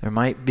 There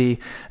might be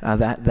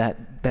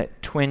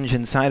that twinge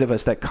inside of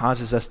us that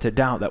causes us to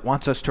doubt, that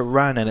wants us to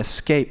run and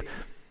escape.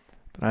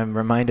 But I'm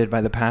reminded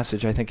by the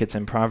passage, I think it's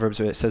in Proverbs,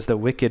 where it says, the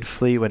wicked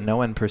flee when no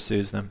one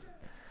pursues them,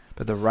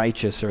 but the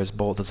righteous are as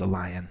bold as a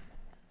lion.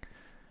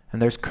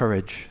 And there's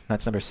courage.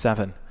 That's number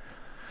 7.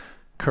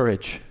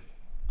 Courage.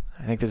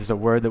 I think this is a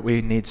word that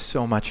we need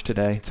so much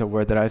today. It's a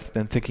word that I've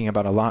been thinking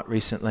about a lot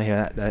recently,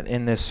 that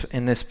in this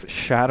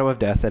shadow of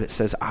death, that it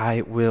says,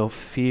 I will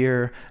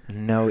fear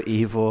no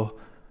evil,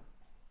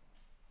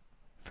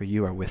 for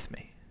you are with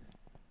me.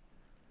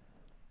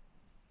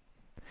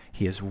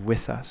 He is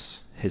with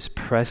us. His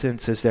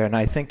presence is there. And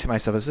I think to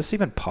myself, is this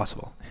even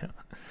possible?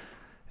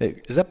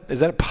 Is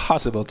that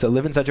possible to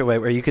live in such a way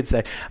where you could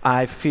say,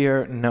 I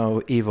fear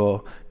no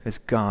evil because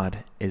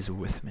God is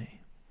with me?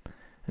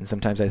 And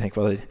sometimes I think,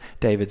 well,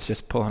 David's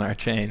just pulling our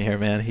chain here,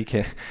 man. He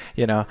can,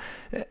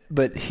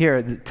 But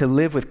here, to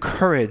live with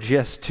courage,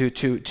 yes,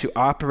 to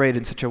operate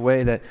in such a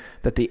way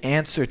that the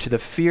answer to the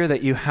fear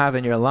that you have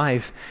in your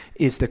life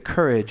is the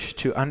courage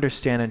to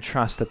understand and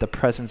trust that the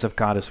presence of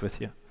God is with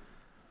you.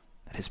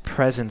 That his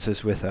presence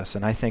is with us.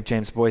 And I think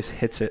James Boyce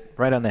hits it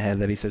right on the head,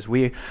 that he says,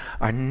 we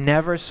are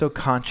never so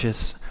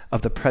conscious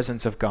of the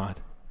presence of God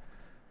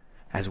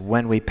as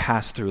when we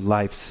pass through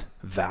life's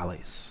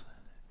valleys.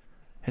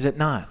 Is it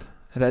not?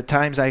 And at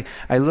times I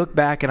look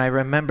back and I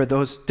remember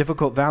those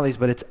difficult valleys,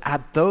 but it's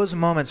at those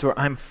moments where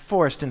I'm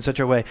forced in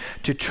such a way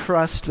to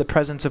trust the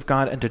presence of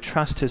God and to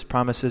trust his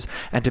promises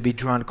and to be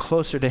drawn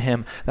closer to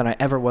him than I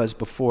ever was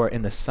before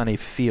in the sunny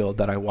field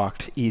that I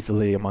walked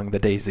easily among the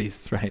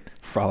daisies, right?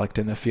 Frolicked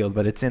in the field.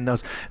 But it's in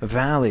those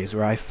valleys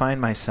where I find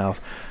myself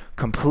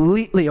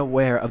completely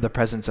aware of the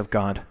presence of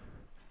God.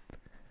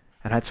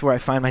 And that's where I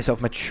find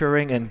myself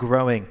maturing and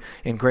growing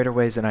in greater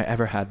ways than I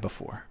ever had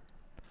before.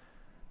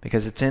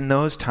 Because it's in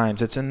those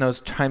times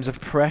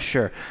of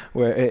pressure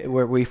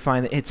where we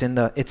find that it's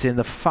in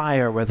the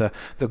fire where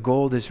the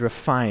gold is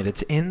refined.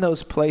 It's in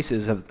those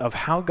places of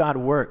how God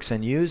works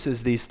and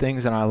uses these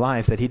things in our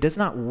life that he does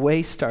not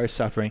waste our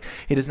suffering.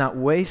 He does not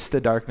waste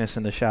the darkness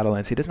and the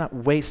shadowlands. He does not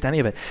waste any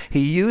of it. He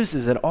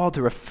uses it all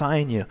to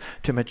refine you,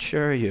 to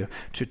mature you,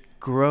 to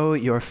grow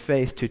your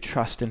faith, to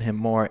trust in him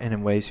more and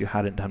in ways you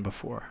hadn't done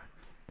before.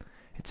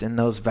 It's in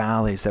those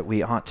valleys that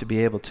we ought to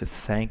be able to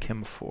thank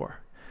him for.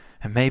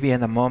 And maybe in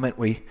the moment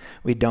we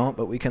don't,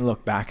 but we can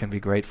look back and be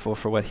grateful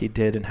for what he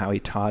did and how he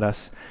taught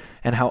us,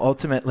 and how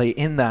ultimately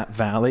in that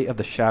valley of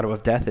the shadow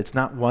of death, it's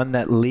not one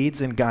that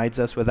leads and guides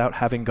us without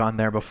having gone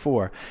there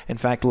before. In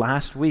fact,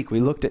 last week we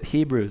looked at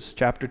Hebrews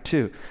chapter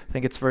 2, I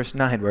think it's verse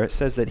 9, where it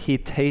says that he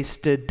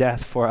tasted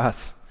death for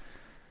us.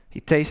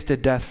 He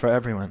tasted death for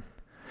everyone.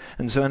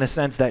 And so in a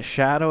sense, that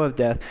shadow of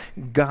death,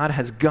 God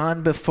has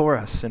gone before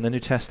us. In the New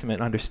Testament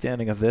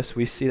understanding of this,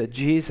 we see that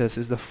Jesus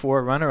is the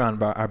forerunner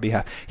on our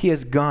behalf. He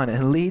has gone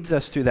and leads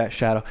us through that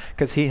shadow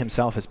because he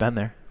himself has been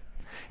there.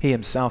 He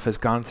himself has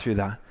gone through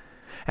that.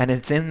 And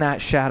it's in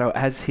that shadow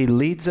as he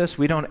leads us.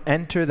 We don't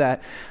enter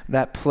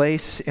that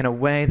place in a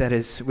way that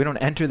is, we don't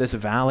enter this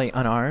valley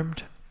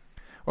unarmed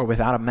or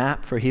without a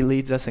map, for he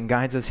leads us and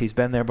guides us. He's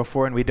been there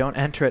before. And we don't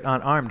enter it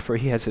unarmed, for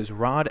he has his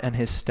rod and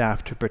his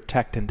staff to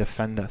protect and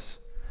defend us,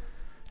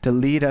 to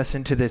lead us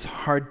into this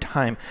hard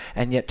time,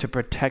 and yet to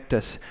protect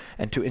us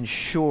and to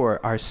ensure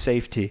our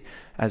safety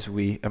as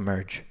we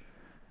emerge.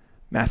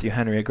 Matthew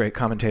Henry, a great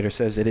commentator,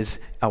 says it is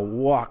a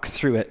walk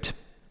through it.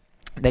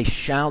 They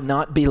shall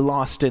not be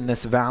lost in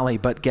this valley,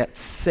 but get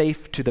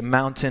safe to the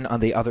mountain on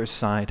the other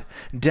side.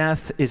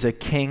 Death is a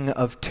king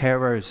of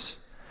terrors,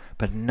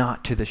 but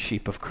not to the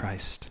sheep of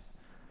Christ.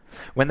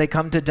 When they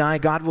come to die,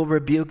 God will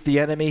rebuke the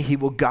enemy. He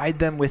will guide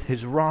them with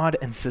his rod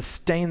and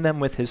sustain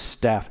them with his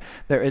staff.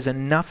 There is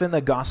enough in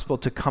the gospel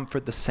to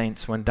comfort the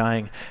saints when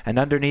dying, and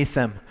underneath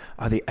them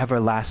are the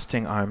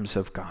everlasting arms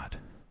of God.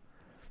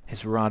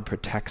 His rod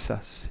protects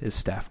us. His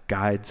staff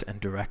guides and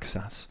directs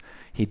us.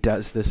 He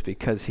does this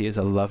because he is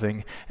a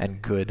loving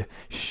and good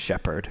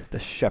shepherd, the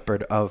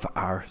shepherd of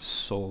our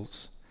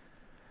souls.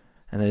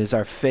 And it is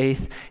our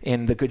faith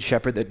in the Good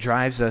Shepherd that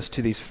drives us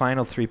to these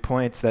final 3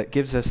 points, that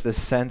gives us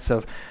this sense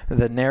of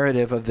the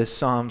narrative of this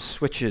psalm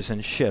switches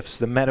and shifts.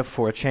 The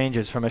metaphor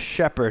changes from a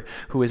shepherd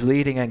who is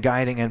leading and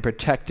guiding and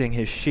protecting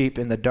his sheep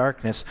in the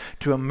darkness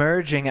to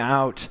emerging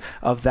out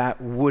of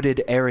that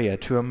wooded area,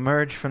 to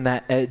emerge from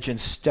that edge and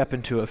step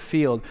into a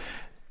field.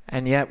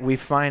 And yet we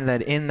find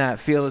that in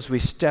that field, as we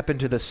step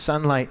into the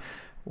sunlight,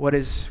 what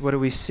do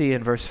we see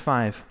in verse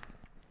 5?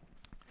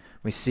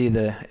 We see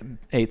the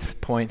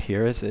 8th point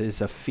here is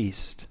a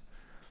feast.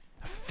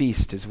 A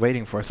feast is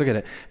waiting for us. Look at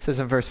it. It says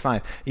in verse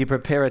 5, you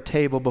prepare a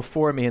table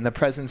before me in the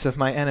presence of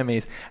my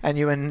enemies, and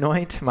you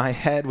anoint my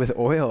head with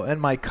oil,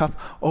 and my cup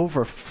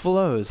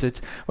overflows.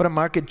 It's what a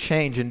marked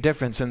change and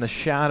difference in the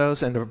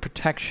shadows and the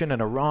protection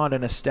and a rod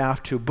and a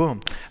staff to,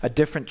 boom, a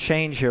different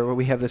change here where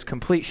we have this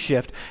complete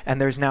shift,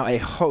 and there's now a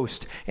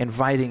host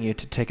inviting you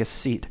to take a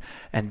seat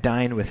and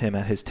dine with him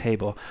at his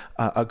table,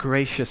 a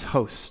gracious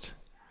host.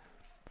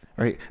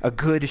 Or a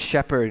good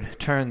shepherd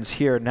turns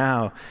here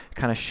now,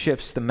 kind of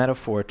shifts the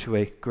metaphor to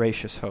a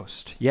gracious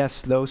host.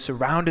 Yes, though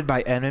surrounded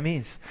by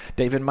enemies,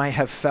 David might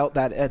have felt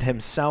that at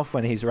himself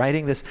when he's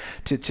writing this,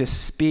 to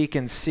speak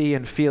and see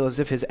and feel as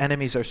if his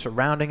enemies are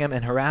surrounding him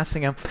and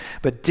harassing him.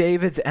 But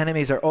David's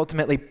enemies are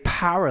ultimately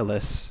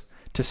powerless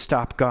to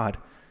stop God.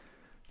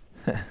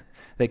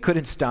 They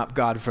couldn't stop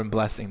God from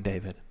blessing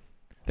David.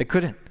 They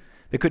couldn't.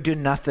 They could do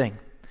nothing.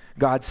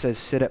 God says,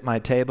 sit at my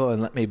table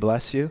and let me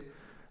bless you.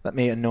 Let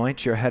me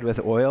anoint your head with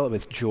oil,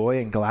 with joy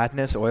and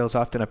gladness. Oil is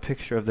often a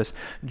picture of this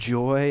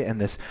joy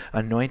and this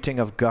anointing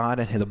of God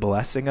and the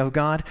blessing of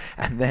God.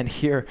 And then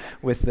here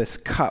with this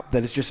cup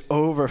that is just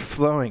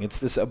overflowing. It's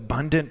this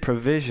abundant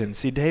provision.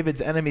 See, David's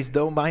enemies,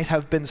 though might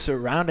have been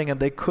surrounding him,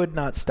 they could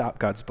not stop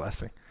God's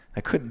blessing.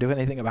 They couldn't do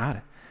anything about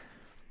it.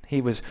 He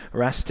was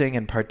resting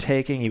and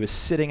partaking. He was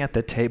sitting at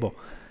the table.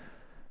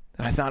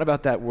 And I thought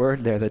about that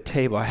word there, the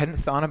table. I hadn't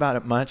thought about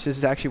it much. This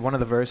is actually one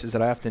of the verses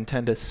that I often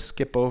tend to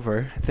skip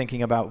over,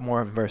 thinking about more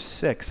of verse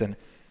 6. And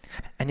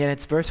yet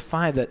it's verse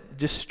 5 that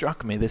just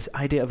struck me, this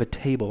idea of a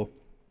table.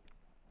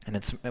 And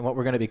it's what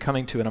we're going to be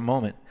coming to in a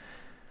moment.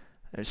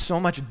 There's so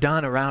much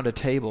done around a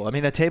table. I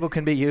mean, a table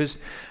can be used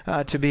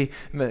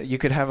you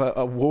could have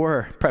a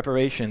war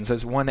preparations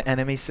as one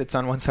enemy sits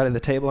on one side of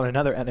the table and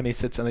another enemy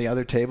sits on the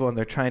other table, and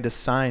they're trying to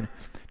sign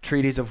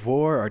treaties of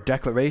war or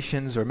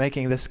declarations or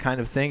making this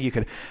kind of thing. You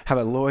could have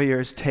a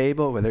lawyer's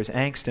table where there's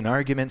angst and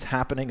arguments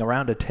happening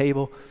around a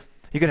table.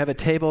 You could have a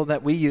table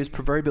that we use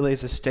proverbially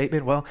as a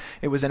statement. Well,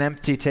 it was an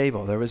empty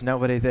table. There was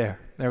nobody there.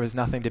 There was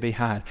nothing to be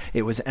had.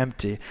 It was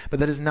empty. But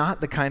that is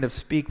not the kind of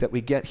speak that we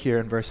get here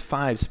in verse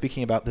 5,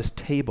 speaking about this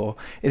table.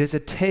 It is a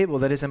table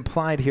that is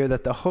implied here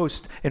that the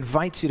host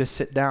invites you to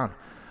sit down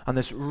on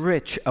this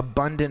rich,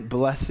 abundant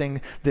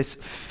blessing, this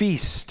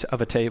feast of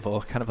a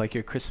table, kind of like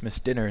your Christmas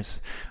dinners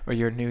or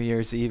your New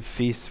Year's Eve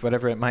feast,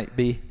 whatever it might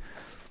be.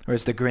 Or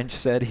as the Grinch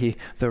said,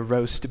 the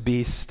roast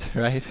beast,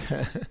 right?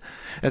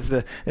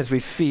 as we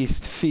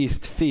feast,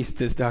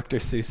 as Dr.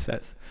 Seuss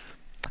says.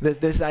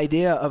 This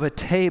idea of a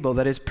table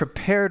that is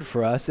prepared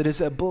for us, it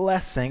is a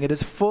blessing, it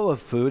is full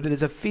of food, it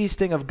is a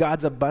feasting of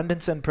God's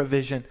abundance and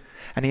provision.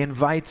 And he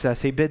invites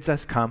us, he bids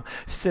us come,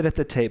 sit at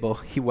the table,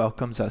 he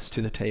welcomes us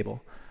to the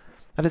table.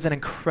 That is an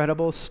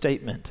incredible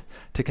statement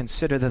to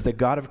consider that the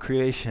God of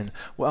creation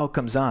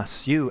welcomes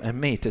us, you and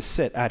me, to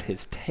sit at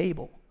his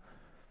table.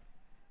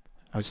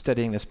 I was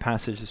studying this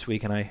passage this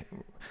week, and I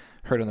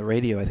heard on the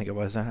radio, I think it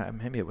was,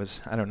 maybe it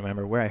was, I don't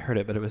remember where I heard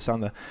it, but it was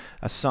on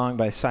a song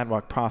by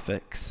Sidewalk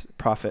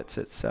Prophets.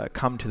 It's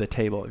Come to the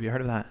Table. Have you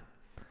heard of that?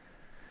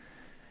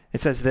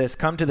 It says this,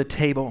 come to the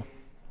table.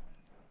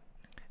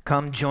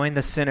 Come join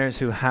the sinners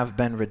who have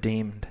been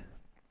redeemed.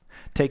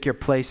 Take your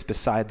place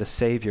beside the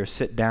Savior.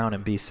 Sit down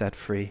and be set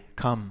free.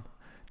 Come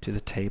to the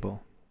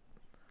table.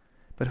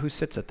 But who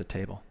sits at the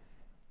table?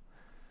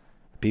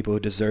 The people who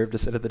deserve to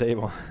sit at the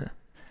table.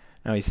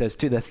 No, he says,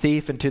 to the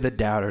thief and to the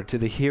doubter, to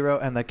the hero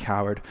and the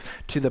coward,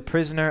 to the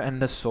prisoner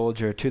and the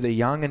soldier, to the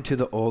young and to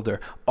the older,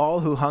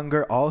 all who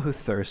hunger, all who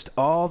thirst,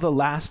 all the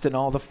last and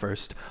all the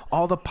first,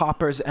 all the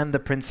paupers and the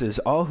princes,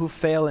 all who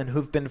fail and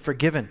who've been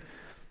forgiven,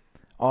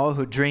 all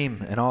who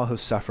dream and all who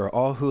suffer,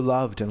 all who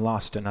loved and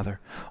lost another,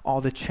 all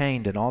the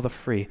chained and all the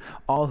free,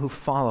 all who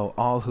follow,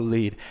 all who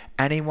lead,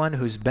 anyone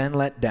who's been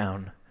let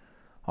down,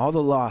 all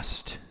the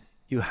lost,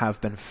 you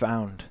have been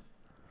found.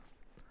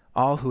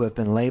 All who have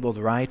been labeled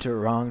right or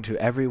wrong, to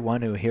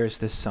everyone who hears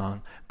this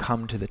song,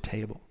 come to the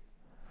table.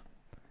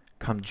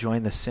 Come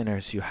join the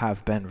sinners, you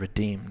have been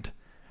redeemed.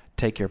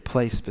 Take your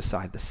place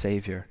beside the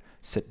Savior.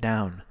 Sit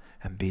down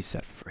and be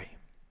set free.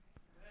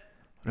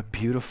 What a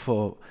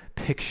beautiful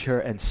picture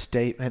and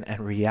statement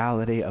and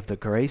reality of the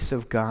grace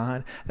of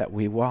God that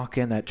we walk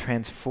in, that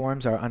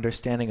transforms our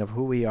understanding of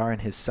who we are in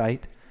his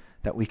sight,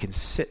 that we can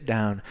sit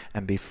down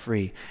and be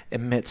free.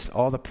 Amidst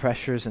all the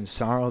pressures and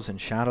sorrows and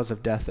shadows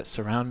of death that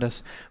surround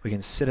us, we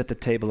can sit at the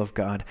table of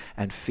God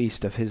and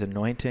feast of his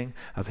anointing,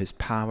 of his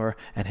power,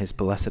 and his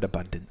blessed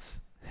abundance.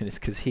 And it's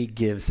because he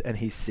gives and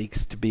he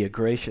seeks to be a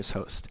gracious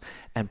host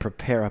and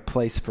prepare a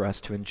place for us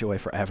to enjoy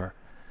forever.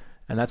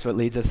 And that's what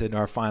leads us into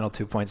our final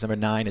 2 points. Number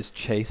 9 is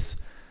chase.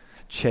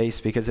 Chase,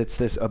 because it's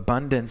this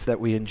abundance that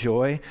we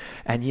enjoy,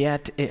 and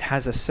yet it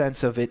has a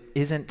sense of it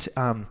isn't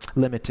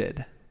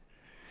limited.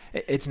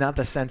 It's not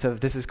the sense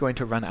of this is going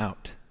to run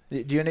out.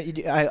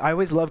 I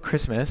always love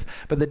Christmas,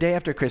 but the day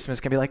after Christmas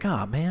can be like,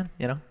 oh man,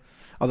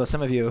 Although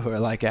some of you who are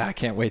like, I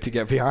can't wait to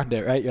get beyond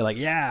it, right? You're like,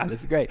 yeah,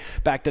 this is great.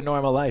 Back to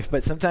normal life.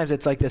 But sometimes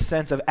it's like this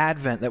sense of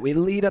Advent that we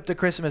lead up to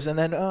Christmas and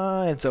then,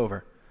 it's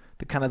over.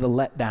 The kind of the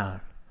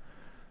letdown.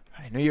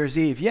 Right? New Year's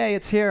Eve, yay,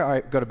 it's here. All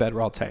right, go to bed,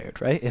 we're all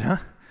tired, right?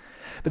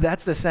 But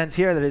that's the sense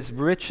here that is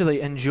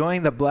richly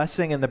enjoying the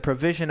blessing and the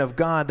provision of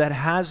God that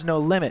has no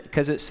limit,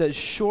 because it says,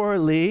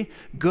 surely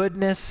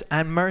goodness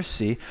and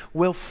mercy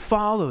will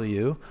follow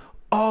you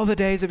all the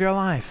days of your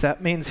life.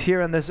 That means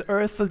here on this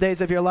earth, the days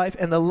of your life,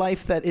 and the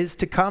life that is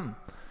to come,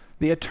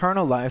 the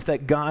eternal life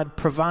that God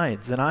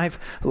provides. And I've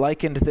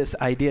likened this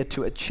idea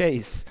to a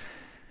chase,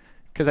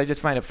 because I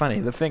just find it funny.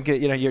 The thing,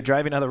 you're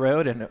driving on the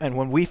road, and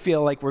when we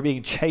feel like we're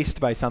being chased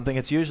by something,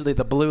 it's usually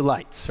the blue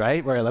lights,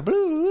 right? Where you're like,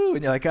 blue,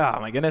 and you're like, oh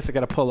my goodness, I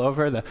got to pull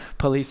over. The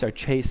police are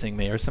chasing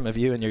me. Or some of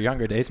you in your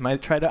younger days might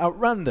try to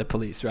outrun the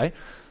police, right?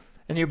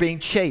 And you're being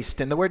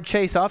chased. And the word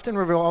chase often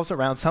revolves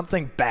around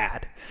something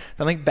bad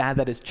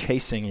that is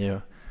chasing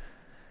you.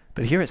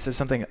 But here it says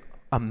something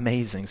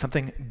amazing,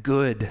 something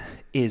good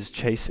is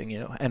chasing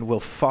you and will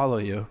follow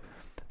you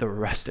the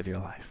rest of your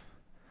life.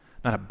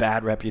 Not a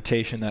bad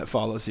reputation that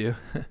follows you,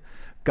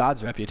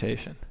 God's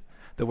reputation.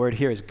 The word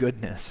here is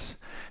goodness.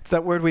 It's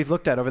that word we've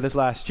looked at over this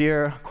last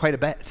year quite a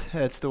bit.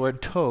 It's the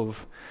word tov,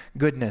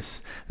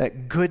 goodness.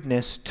 That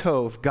goodness,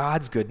 tov,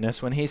 God's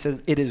goodness, when he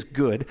says it is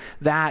good,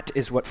 that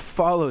is what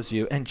follows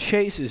you and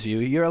chases you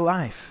your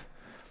life.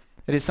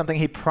 It is something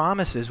he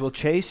promises will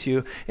chase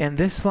you in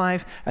this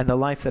life and the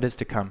life that is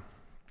to come.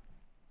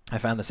 I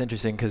found this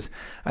interesting because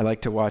I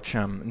like to watch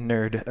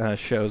nerd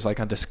shows like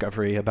on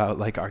Discovery about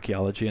like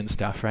archaeology and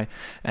stuff, right?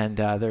 And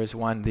there's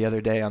one the other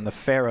day on the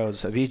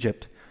pharaohs of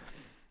Egypt.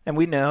 And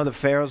we know the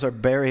pharaohs are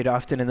buried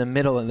often in the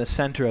middle and the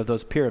center of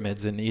those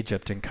pyramids in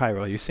Egypt and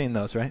Cairo. You've seen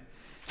those, right?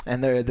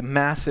 And they're the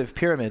massive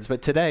pyramids.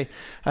 But today,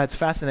 it's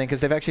fascinating because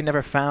they've actually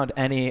never found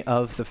any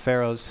of the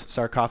pharaohs'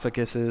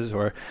 sarcophaguses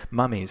or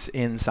mummies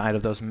inside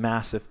of those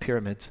massive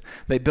pyramids.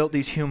 They built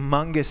these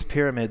humongous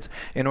pyramids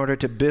in order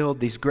to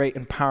build these great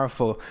and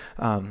powerful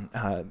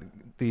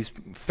these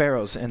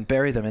pharaohs and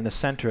bury them in the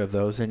center of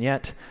those. And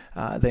yet,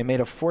 they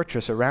made a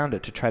fortress around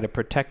it to try to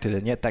protect it,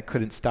 and yet that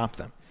couldn't stop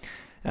them.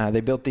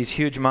 They built these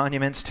huge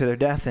monuments to their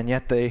death, and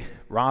yet the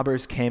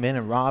robbers came in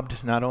and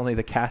robbed not only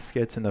the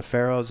caskets and the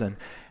pharaohs, and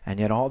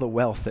yet all the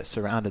wealth that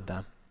surrounded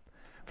them.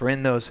 For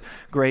in those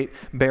great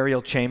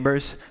burial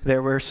chambers, they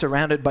were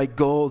surrounded by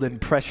gold and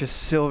precious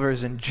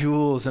silvers and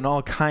jewels and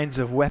all kinds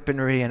of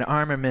weaponry and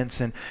armaments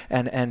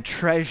and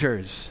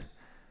treasures.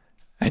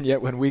 And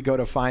yet when we go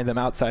to find them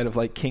outside of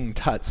like King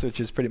Tut's, which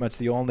is pretty much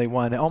the only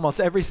one,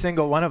 almost every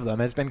single one of them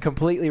has been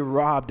completely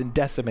robbed and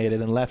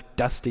decimated and left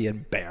dusty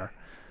and bare.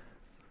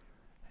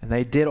 And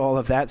they did all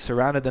of that,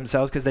 surrounded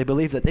themselves because they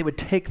believed that they would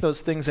take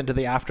those things into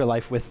the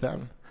afterlife with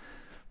them.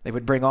 They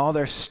would bring all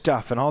their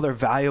stuff and all their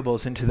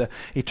valuables into the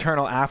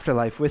eternal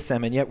afterlife with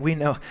them, and yet we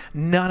know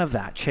none of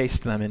that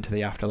chased them into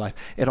the afterlife.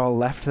 It all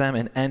left them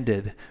and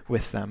ended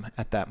with them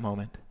at that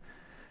moment.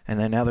 And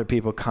then other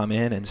people come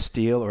in and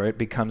steal, or it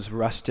becomes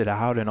rusted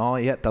out and all.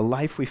 Yet the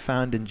life we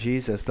found in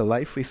Jesus, the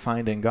life we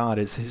find in God,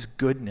 is his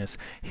goodness,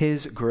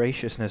 his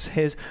graciousness,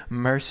 his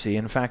mercy.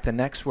 In fact, the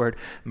next word,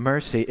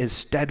 mercy, is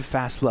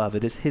steadfast love.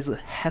 It is his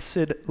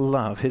hesed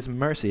love, his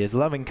mercy, his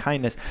loving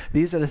kindness.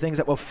 These are the things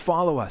that will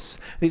follow us.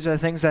 These are the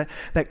things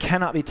that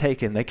cannot be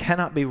taken. They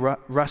cannot be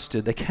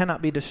rusted. They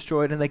cannot be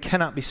destroyed, and they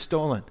cannot be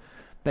stolen.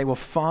 They will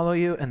follow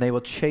you, and they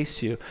will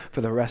chase you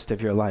for the rest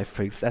of your life.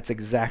 That's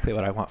exactly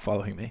what I want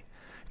following me.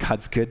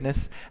 God's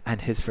goodness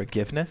and his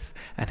forgiveness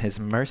and his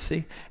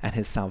mercy and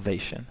his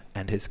salvation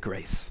and his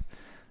grace.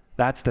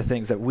 That's the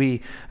things that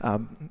we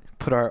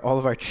put all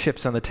of our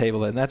chips on the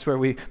table in. That's where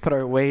we put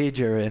our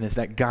wager in, is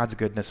that God's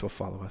goodness will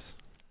follow us.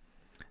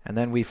 And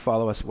then we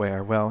follow us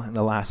where? Well, in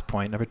the last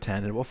point, number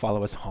 10, it will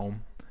follow us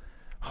home.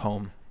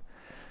 Home.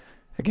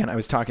 Again, I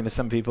was talking to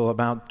some people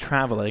about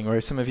traveling,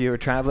 or some of you are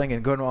traveling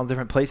and going to all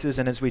different places,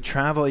 and as we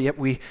travel, yet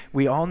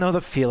we all know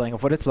the feeling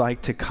of what it's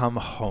like to come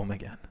home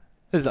again.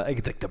 This is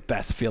like the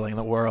best feeling in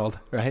the world,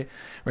 right?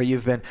 Where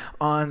you've been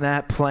on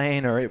that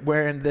plane or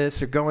wearing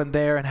this or going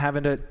there and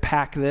having to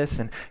pack this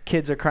and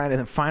kids are crying, and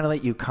then finally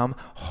you come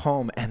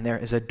home and there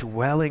is a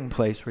dwelling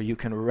place where you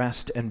can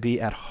rest and be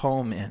at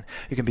home in.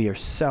 You can be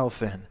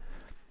yourself in.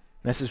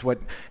 This is what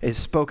is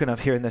spoken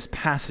of here in this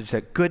passage,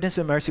 that goodness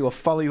and mercy will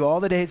follow you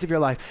all the days of your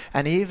life.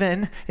 And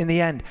even in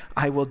the end,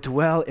 I will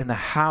dwell in the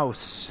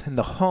house, in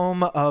the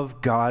home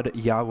of God,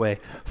 Yahweh,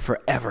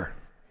 forever.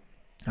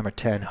 Number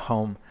 10,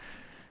 home.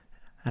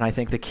 And I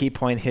think the key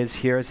point is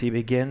here as he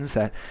begins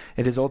that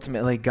it is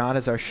ultimately God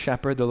is our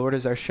shepherd, the Lord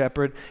is our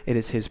shepherd. It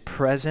is his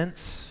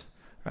presence,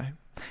 right?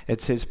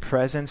 It's his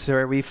presence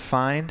where we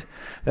find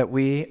that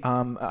we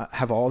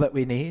have all that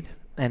we need.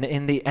 And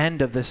in the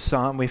end of this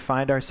psalm, we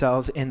find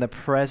ourselves in the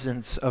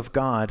presence of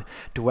God,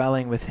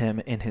 dwelling with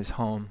him in his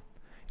home,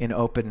 in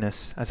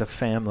openness as a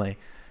family,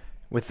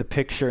 with the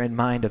picture in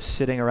mind of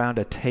sitting around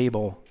a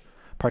table,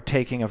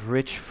 partaking of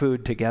rich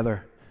food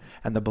together,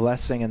 and the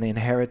blessing and the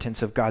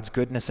inheritance of God's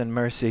goodness and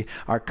mercy.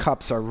 Our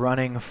cups are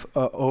running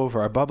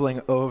over, are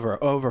bubbling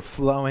over,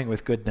 overflowing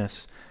with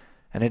goodness.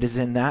 And it is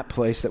in that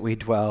place that we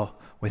dwell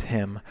with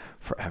him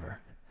forever.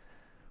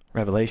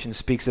 Revelation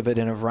speaks of it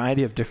in a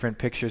variety of different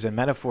pictures and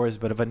metaphors,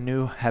 but of a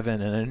new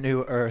heaven and a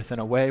new earth in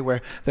a way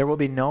where there will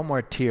be no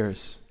more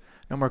tears,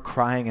 no more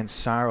crying and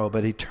sorrow,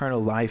 but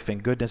eternal life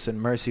and goodness and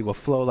mercy will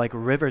flow like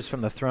rivers from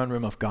the throne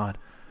room of God.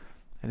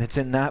 And it's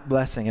in that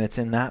blessing and it's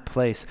in that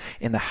place,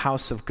 in the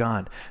house of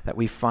God, that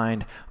we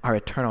find our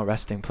eternal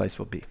resting place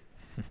will be.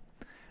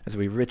 As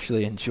we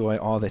richly enjoy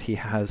all that he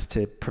has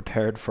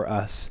prepared for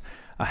us.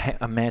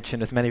 A mansion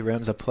with many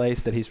rooms, a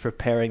place that he's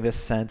preparing, this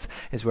sense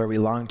is where we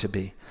long to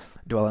be.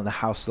 Dwell in the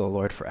house of the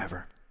Lord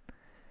forever.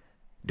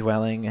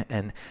 Dwelling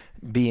and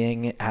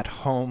being at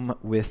home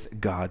with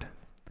God.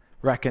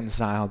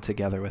 Reconciled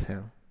together with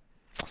him.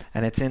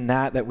 And it's in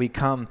that we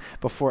come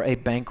before a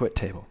banquet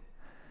table,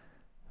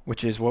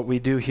 which is what we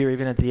do here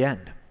even at the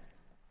end.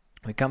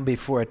 We come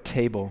before a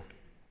table,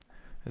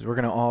 as we're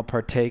going to all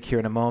partake here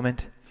in a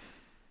moment.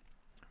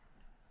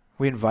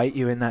 We invite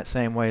you in that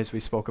same way as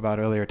we spoke about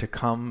earlier to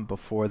come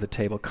before the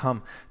table.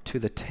 Come to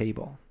the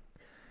table.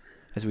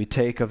 As we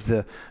take of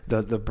the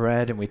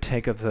bread and we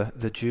take of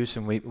the juice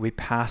and we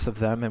pass of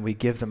them and we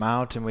give them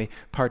out and we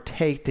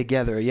partake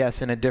together.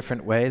 Yes, in a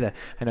different way. That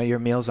I know your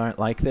meals aren't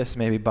like this,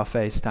 maybe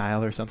buffet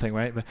style or something,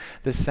 right? But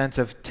this sense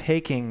of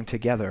taking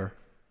together,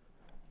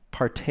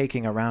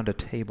 partaking around a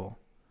table,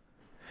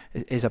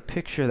 is a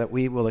picture that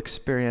we will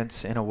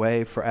experience in a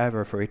way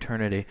forever, for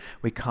eternity.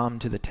 We come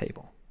to the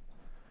table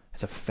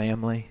as a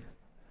family.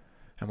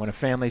 And when a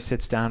family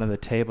sits down at the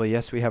table,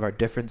 yes, we have our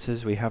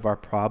differences, we have our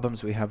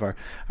problems, we have our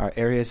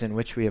areas in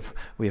which we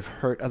have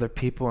hurt other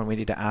people and we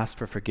need to ask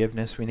for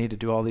forgiveness. We need to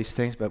do all these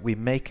things, but we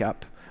make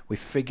up, we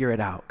figure it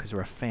out because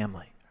we're a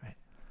family, right?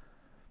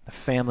 The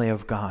family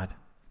of God.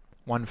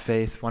 One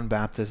faith, one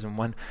baptism,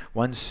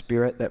 one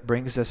spirit that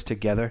brings us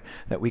together,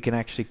 that we can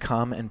actually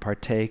come and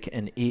partake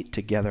and eat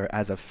together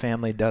as a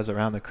family does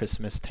around the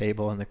Christmas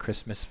table and the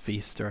Christmas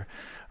feast or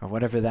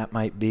whatever that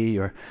might be,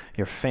 or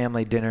your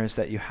family dinners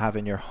that you have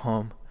in your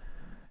home.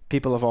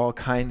 people of all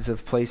kinds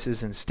of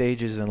places and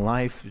stages in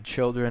life,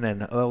 children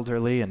and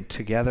elderly, and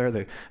together,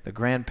 the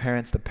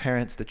grandparents, the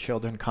parents, the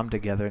children come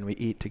together and we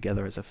eat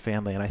together as a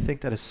family. And I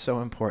think that is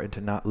so important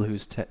to not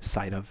lose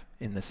sight of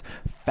in this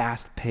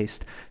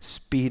fast-paced,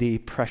 speedy,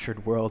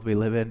 pressured world we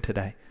live in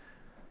today.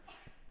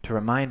 To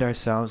remind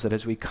ourselves that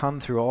as we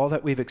come through all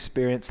that we've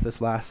experienced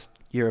this last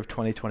year of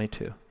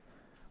 2022,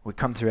 we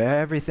come through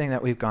everything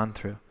that we've gone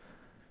through,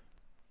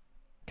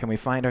 can we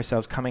find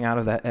ourselves coming out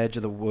of that edge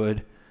of the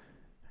wood,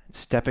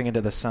 stepping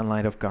into the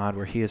sunlight of God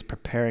where he is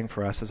preparing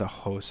for us as a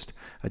host,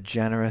 a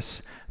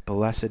generous,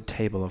 blessed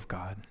table of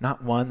God.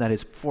 Not one that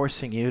is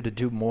forcing you to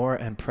do more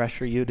and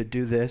pressure you to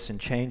do this and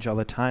change all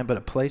the time, but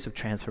a place of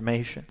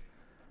transformation.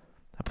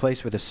 A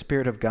place where the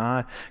Spirit of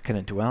God can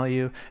indwell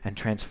you and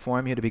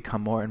transform you to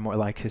become more and more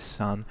like his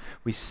Son.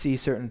 We see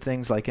certain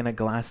things like in a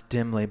glass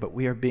dimly, but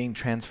we are being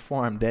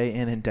transformed day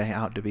in and day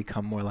out to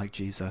become more like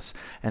Jesus.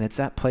 And it's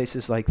at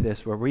places like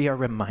this where we are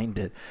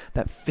reminded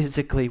that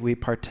physically we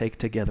partake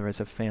together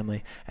as a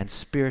family, and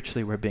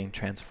spiritually we're being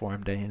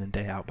transformed day in and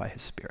day out by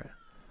his Spirit.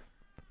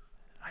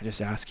 I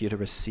just ask you to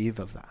receive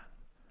of that.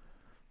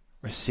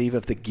 Receive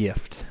of the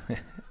gift,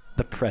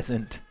 the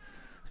present,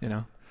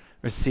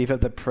 Receive of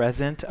the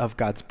present of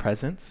God's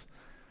presence,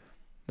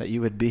 that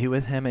you would be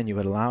with him and you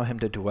would allow him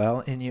to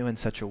dwell in you in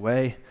such a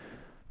way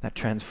that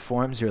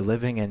transforms your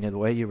living and the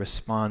way you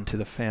respond to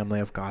the family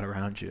of God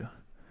around you.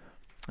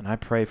 And I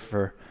pray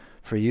for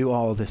you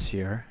all this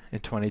year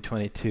in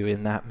 2022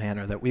 in that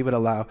manner, that we would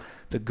allow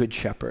the Good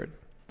Shepherd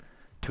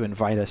to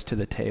invite us to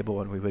the table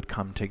and we would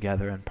come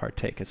together and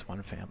partake as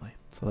one family.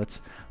 So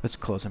let's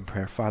close in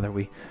prayer. Father,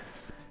 we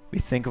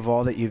think of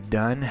all that you've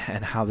done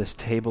and how this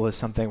table is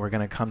something we're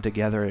going to come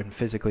together and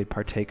physically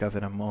partake of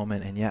in a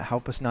moment, and yet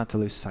help us not to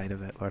lose sight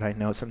of it. Lord, I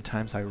know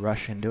sometimes I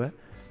rush into it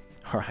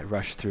or I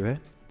rush through it.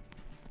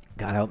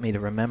 God, help me to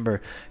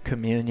remember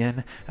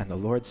communion and the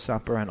Lord's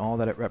Supper and all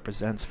that it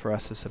represents for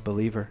us as a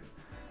believer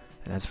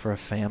and as for a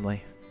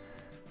family.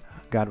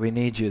 God, we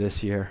need you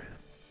this year.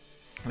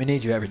 We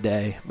need you every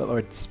day, but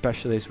Lord,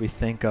 especially as we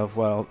think of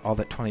all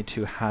that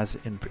 22 has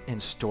in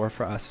store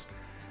for us.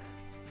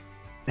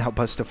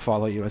 Help us to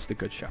follow you as the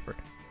Good Shepherd.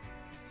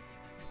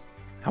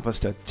 Help us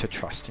to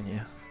trust in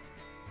you.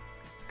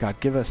 God,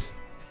 give us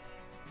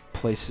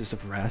places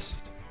of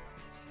rest.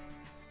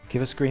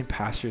 Give us green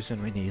pastures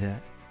when we need it.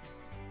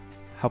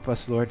 Help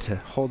us, Lord, to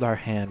hold our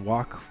hand,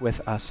 walk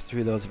with us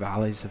through those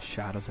valleys of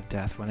shadows of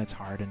death when it's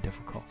hard and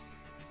difficult.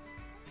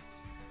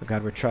 But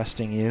God, we're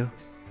trusting you.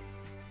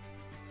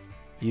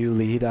 You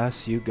lead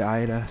us, you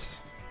guide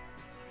us.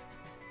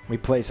 We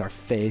place our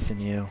faith in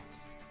you,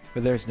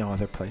 for there's no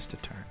other place to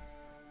turn.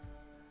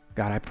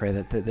 God, I pray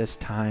that this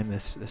time,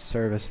 this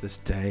service, this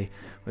day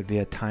would be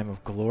a time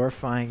of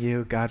glorifying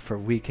you, God, for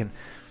we can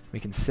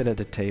sit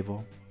at a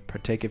table,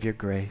 partake of your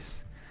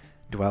grace,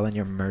 dwell in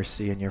your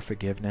mercy and your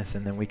forgiveness,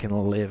 and then we can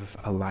live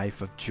a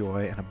life of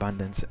joy and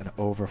abundance and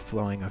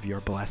overflowing of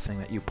your blessing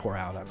that you pour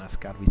out on us.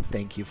 God, we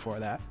thank you for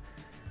that.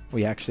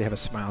 We actually have a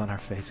smile on our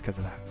face because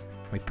of that.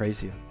 We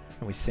praise you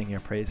and we sing your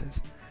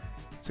praises.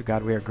 So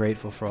God, we are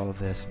grateful for all of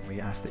this, and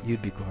we ask that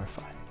you'd be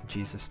glorified. In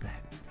Jesus' name,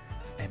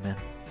 amen.